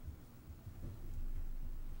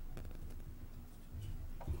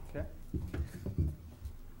 Okay.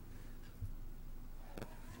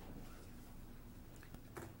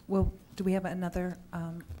 Well, do we have another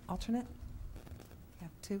alternate? We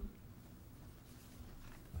have 2.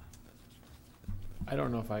 I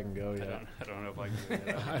don't know if I can go yet. I don't know if I can go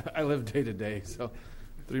yet. I live day to day, so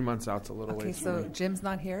 3 months out's a little Okay, so Jim's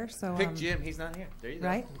not here, so pick Jim. He's not here. There you go.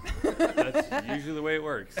 Right? That's usually the way it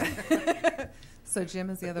works. So Jim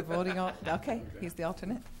is the other voting okay, he's the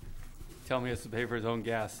alternate. Tell me he has to pay for his own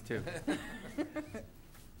gas, too.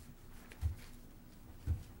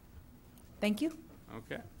 Thank you.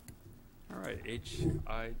 Okay. All right,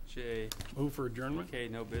 H-I-J. Move for adjournment. Okay,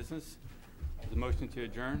 no business. The motion to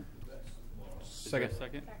adjourn? Second.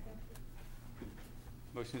 Second.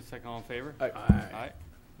 Motion is second. All in favor? Aye. Aye.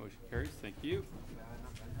 Motion carries. Thank you.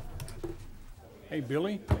 Hey,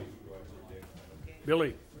 Billy.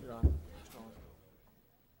 Billy.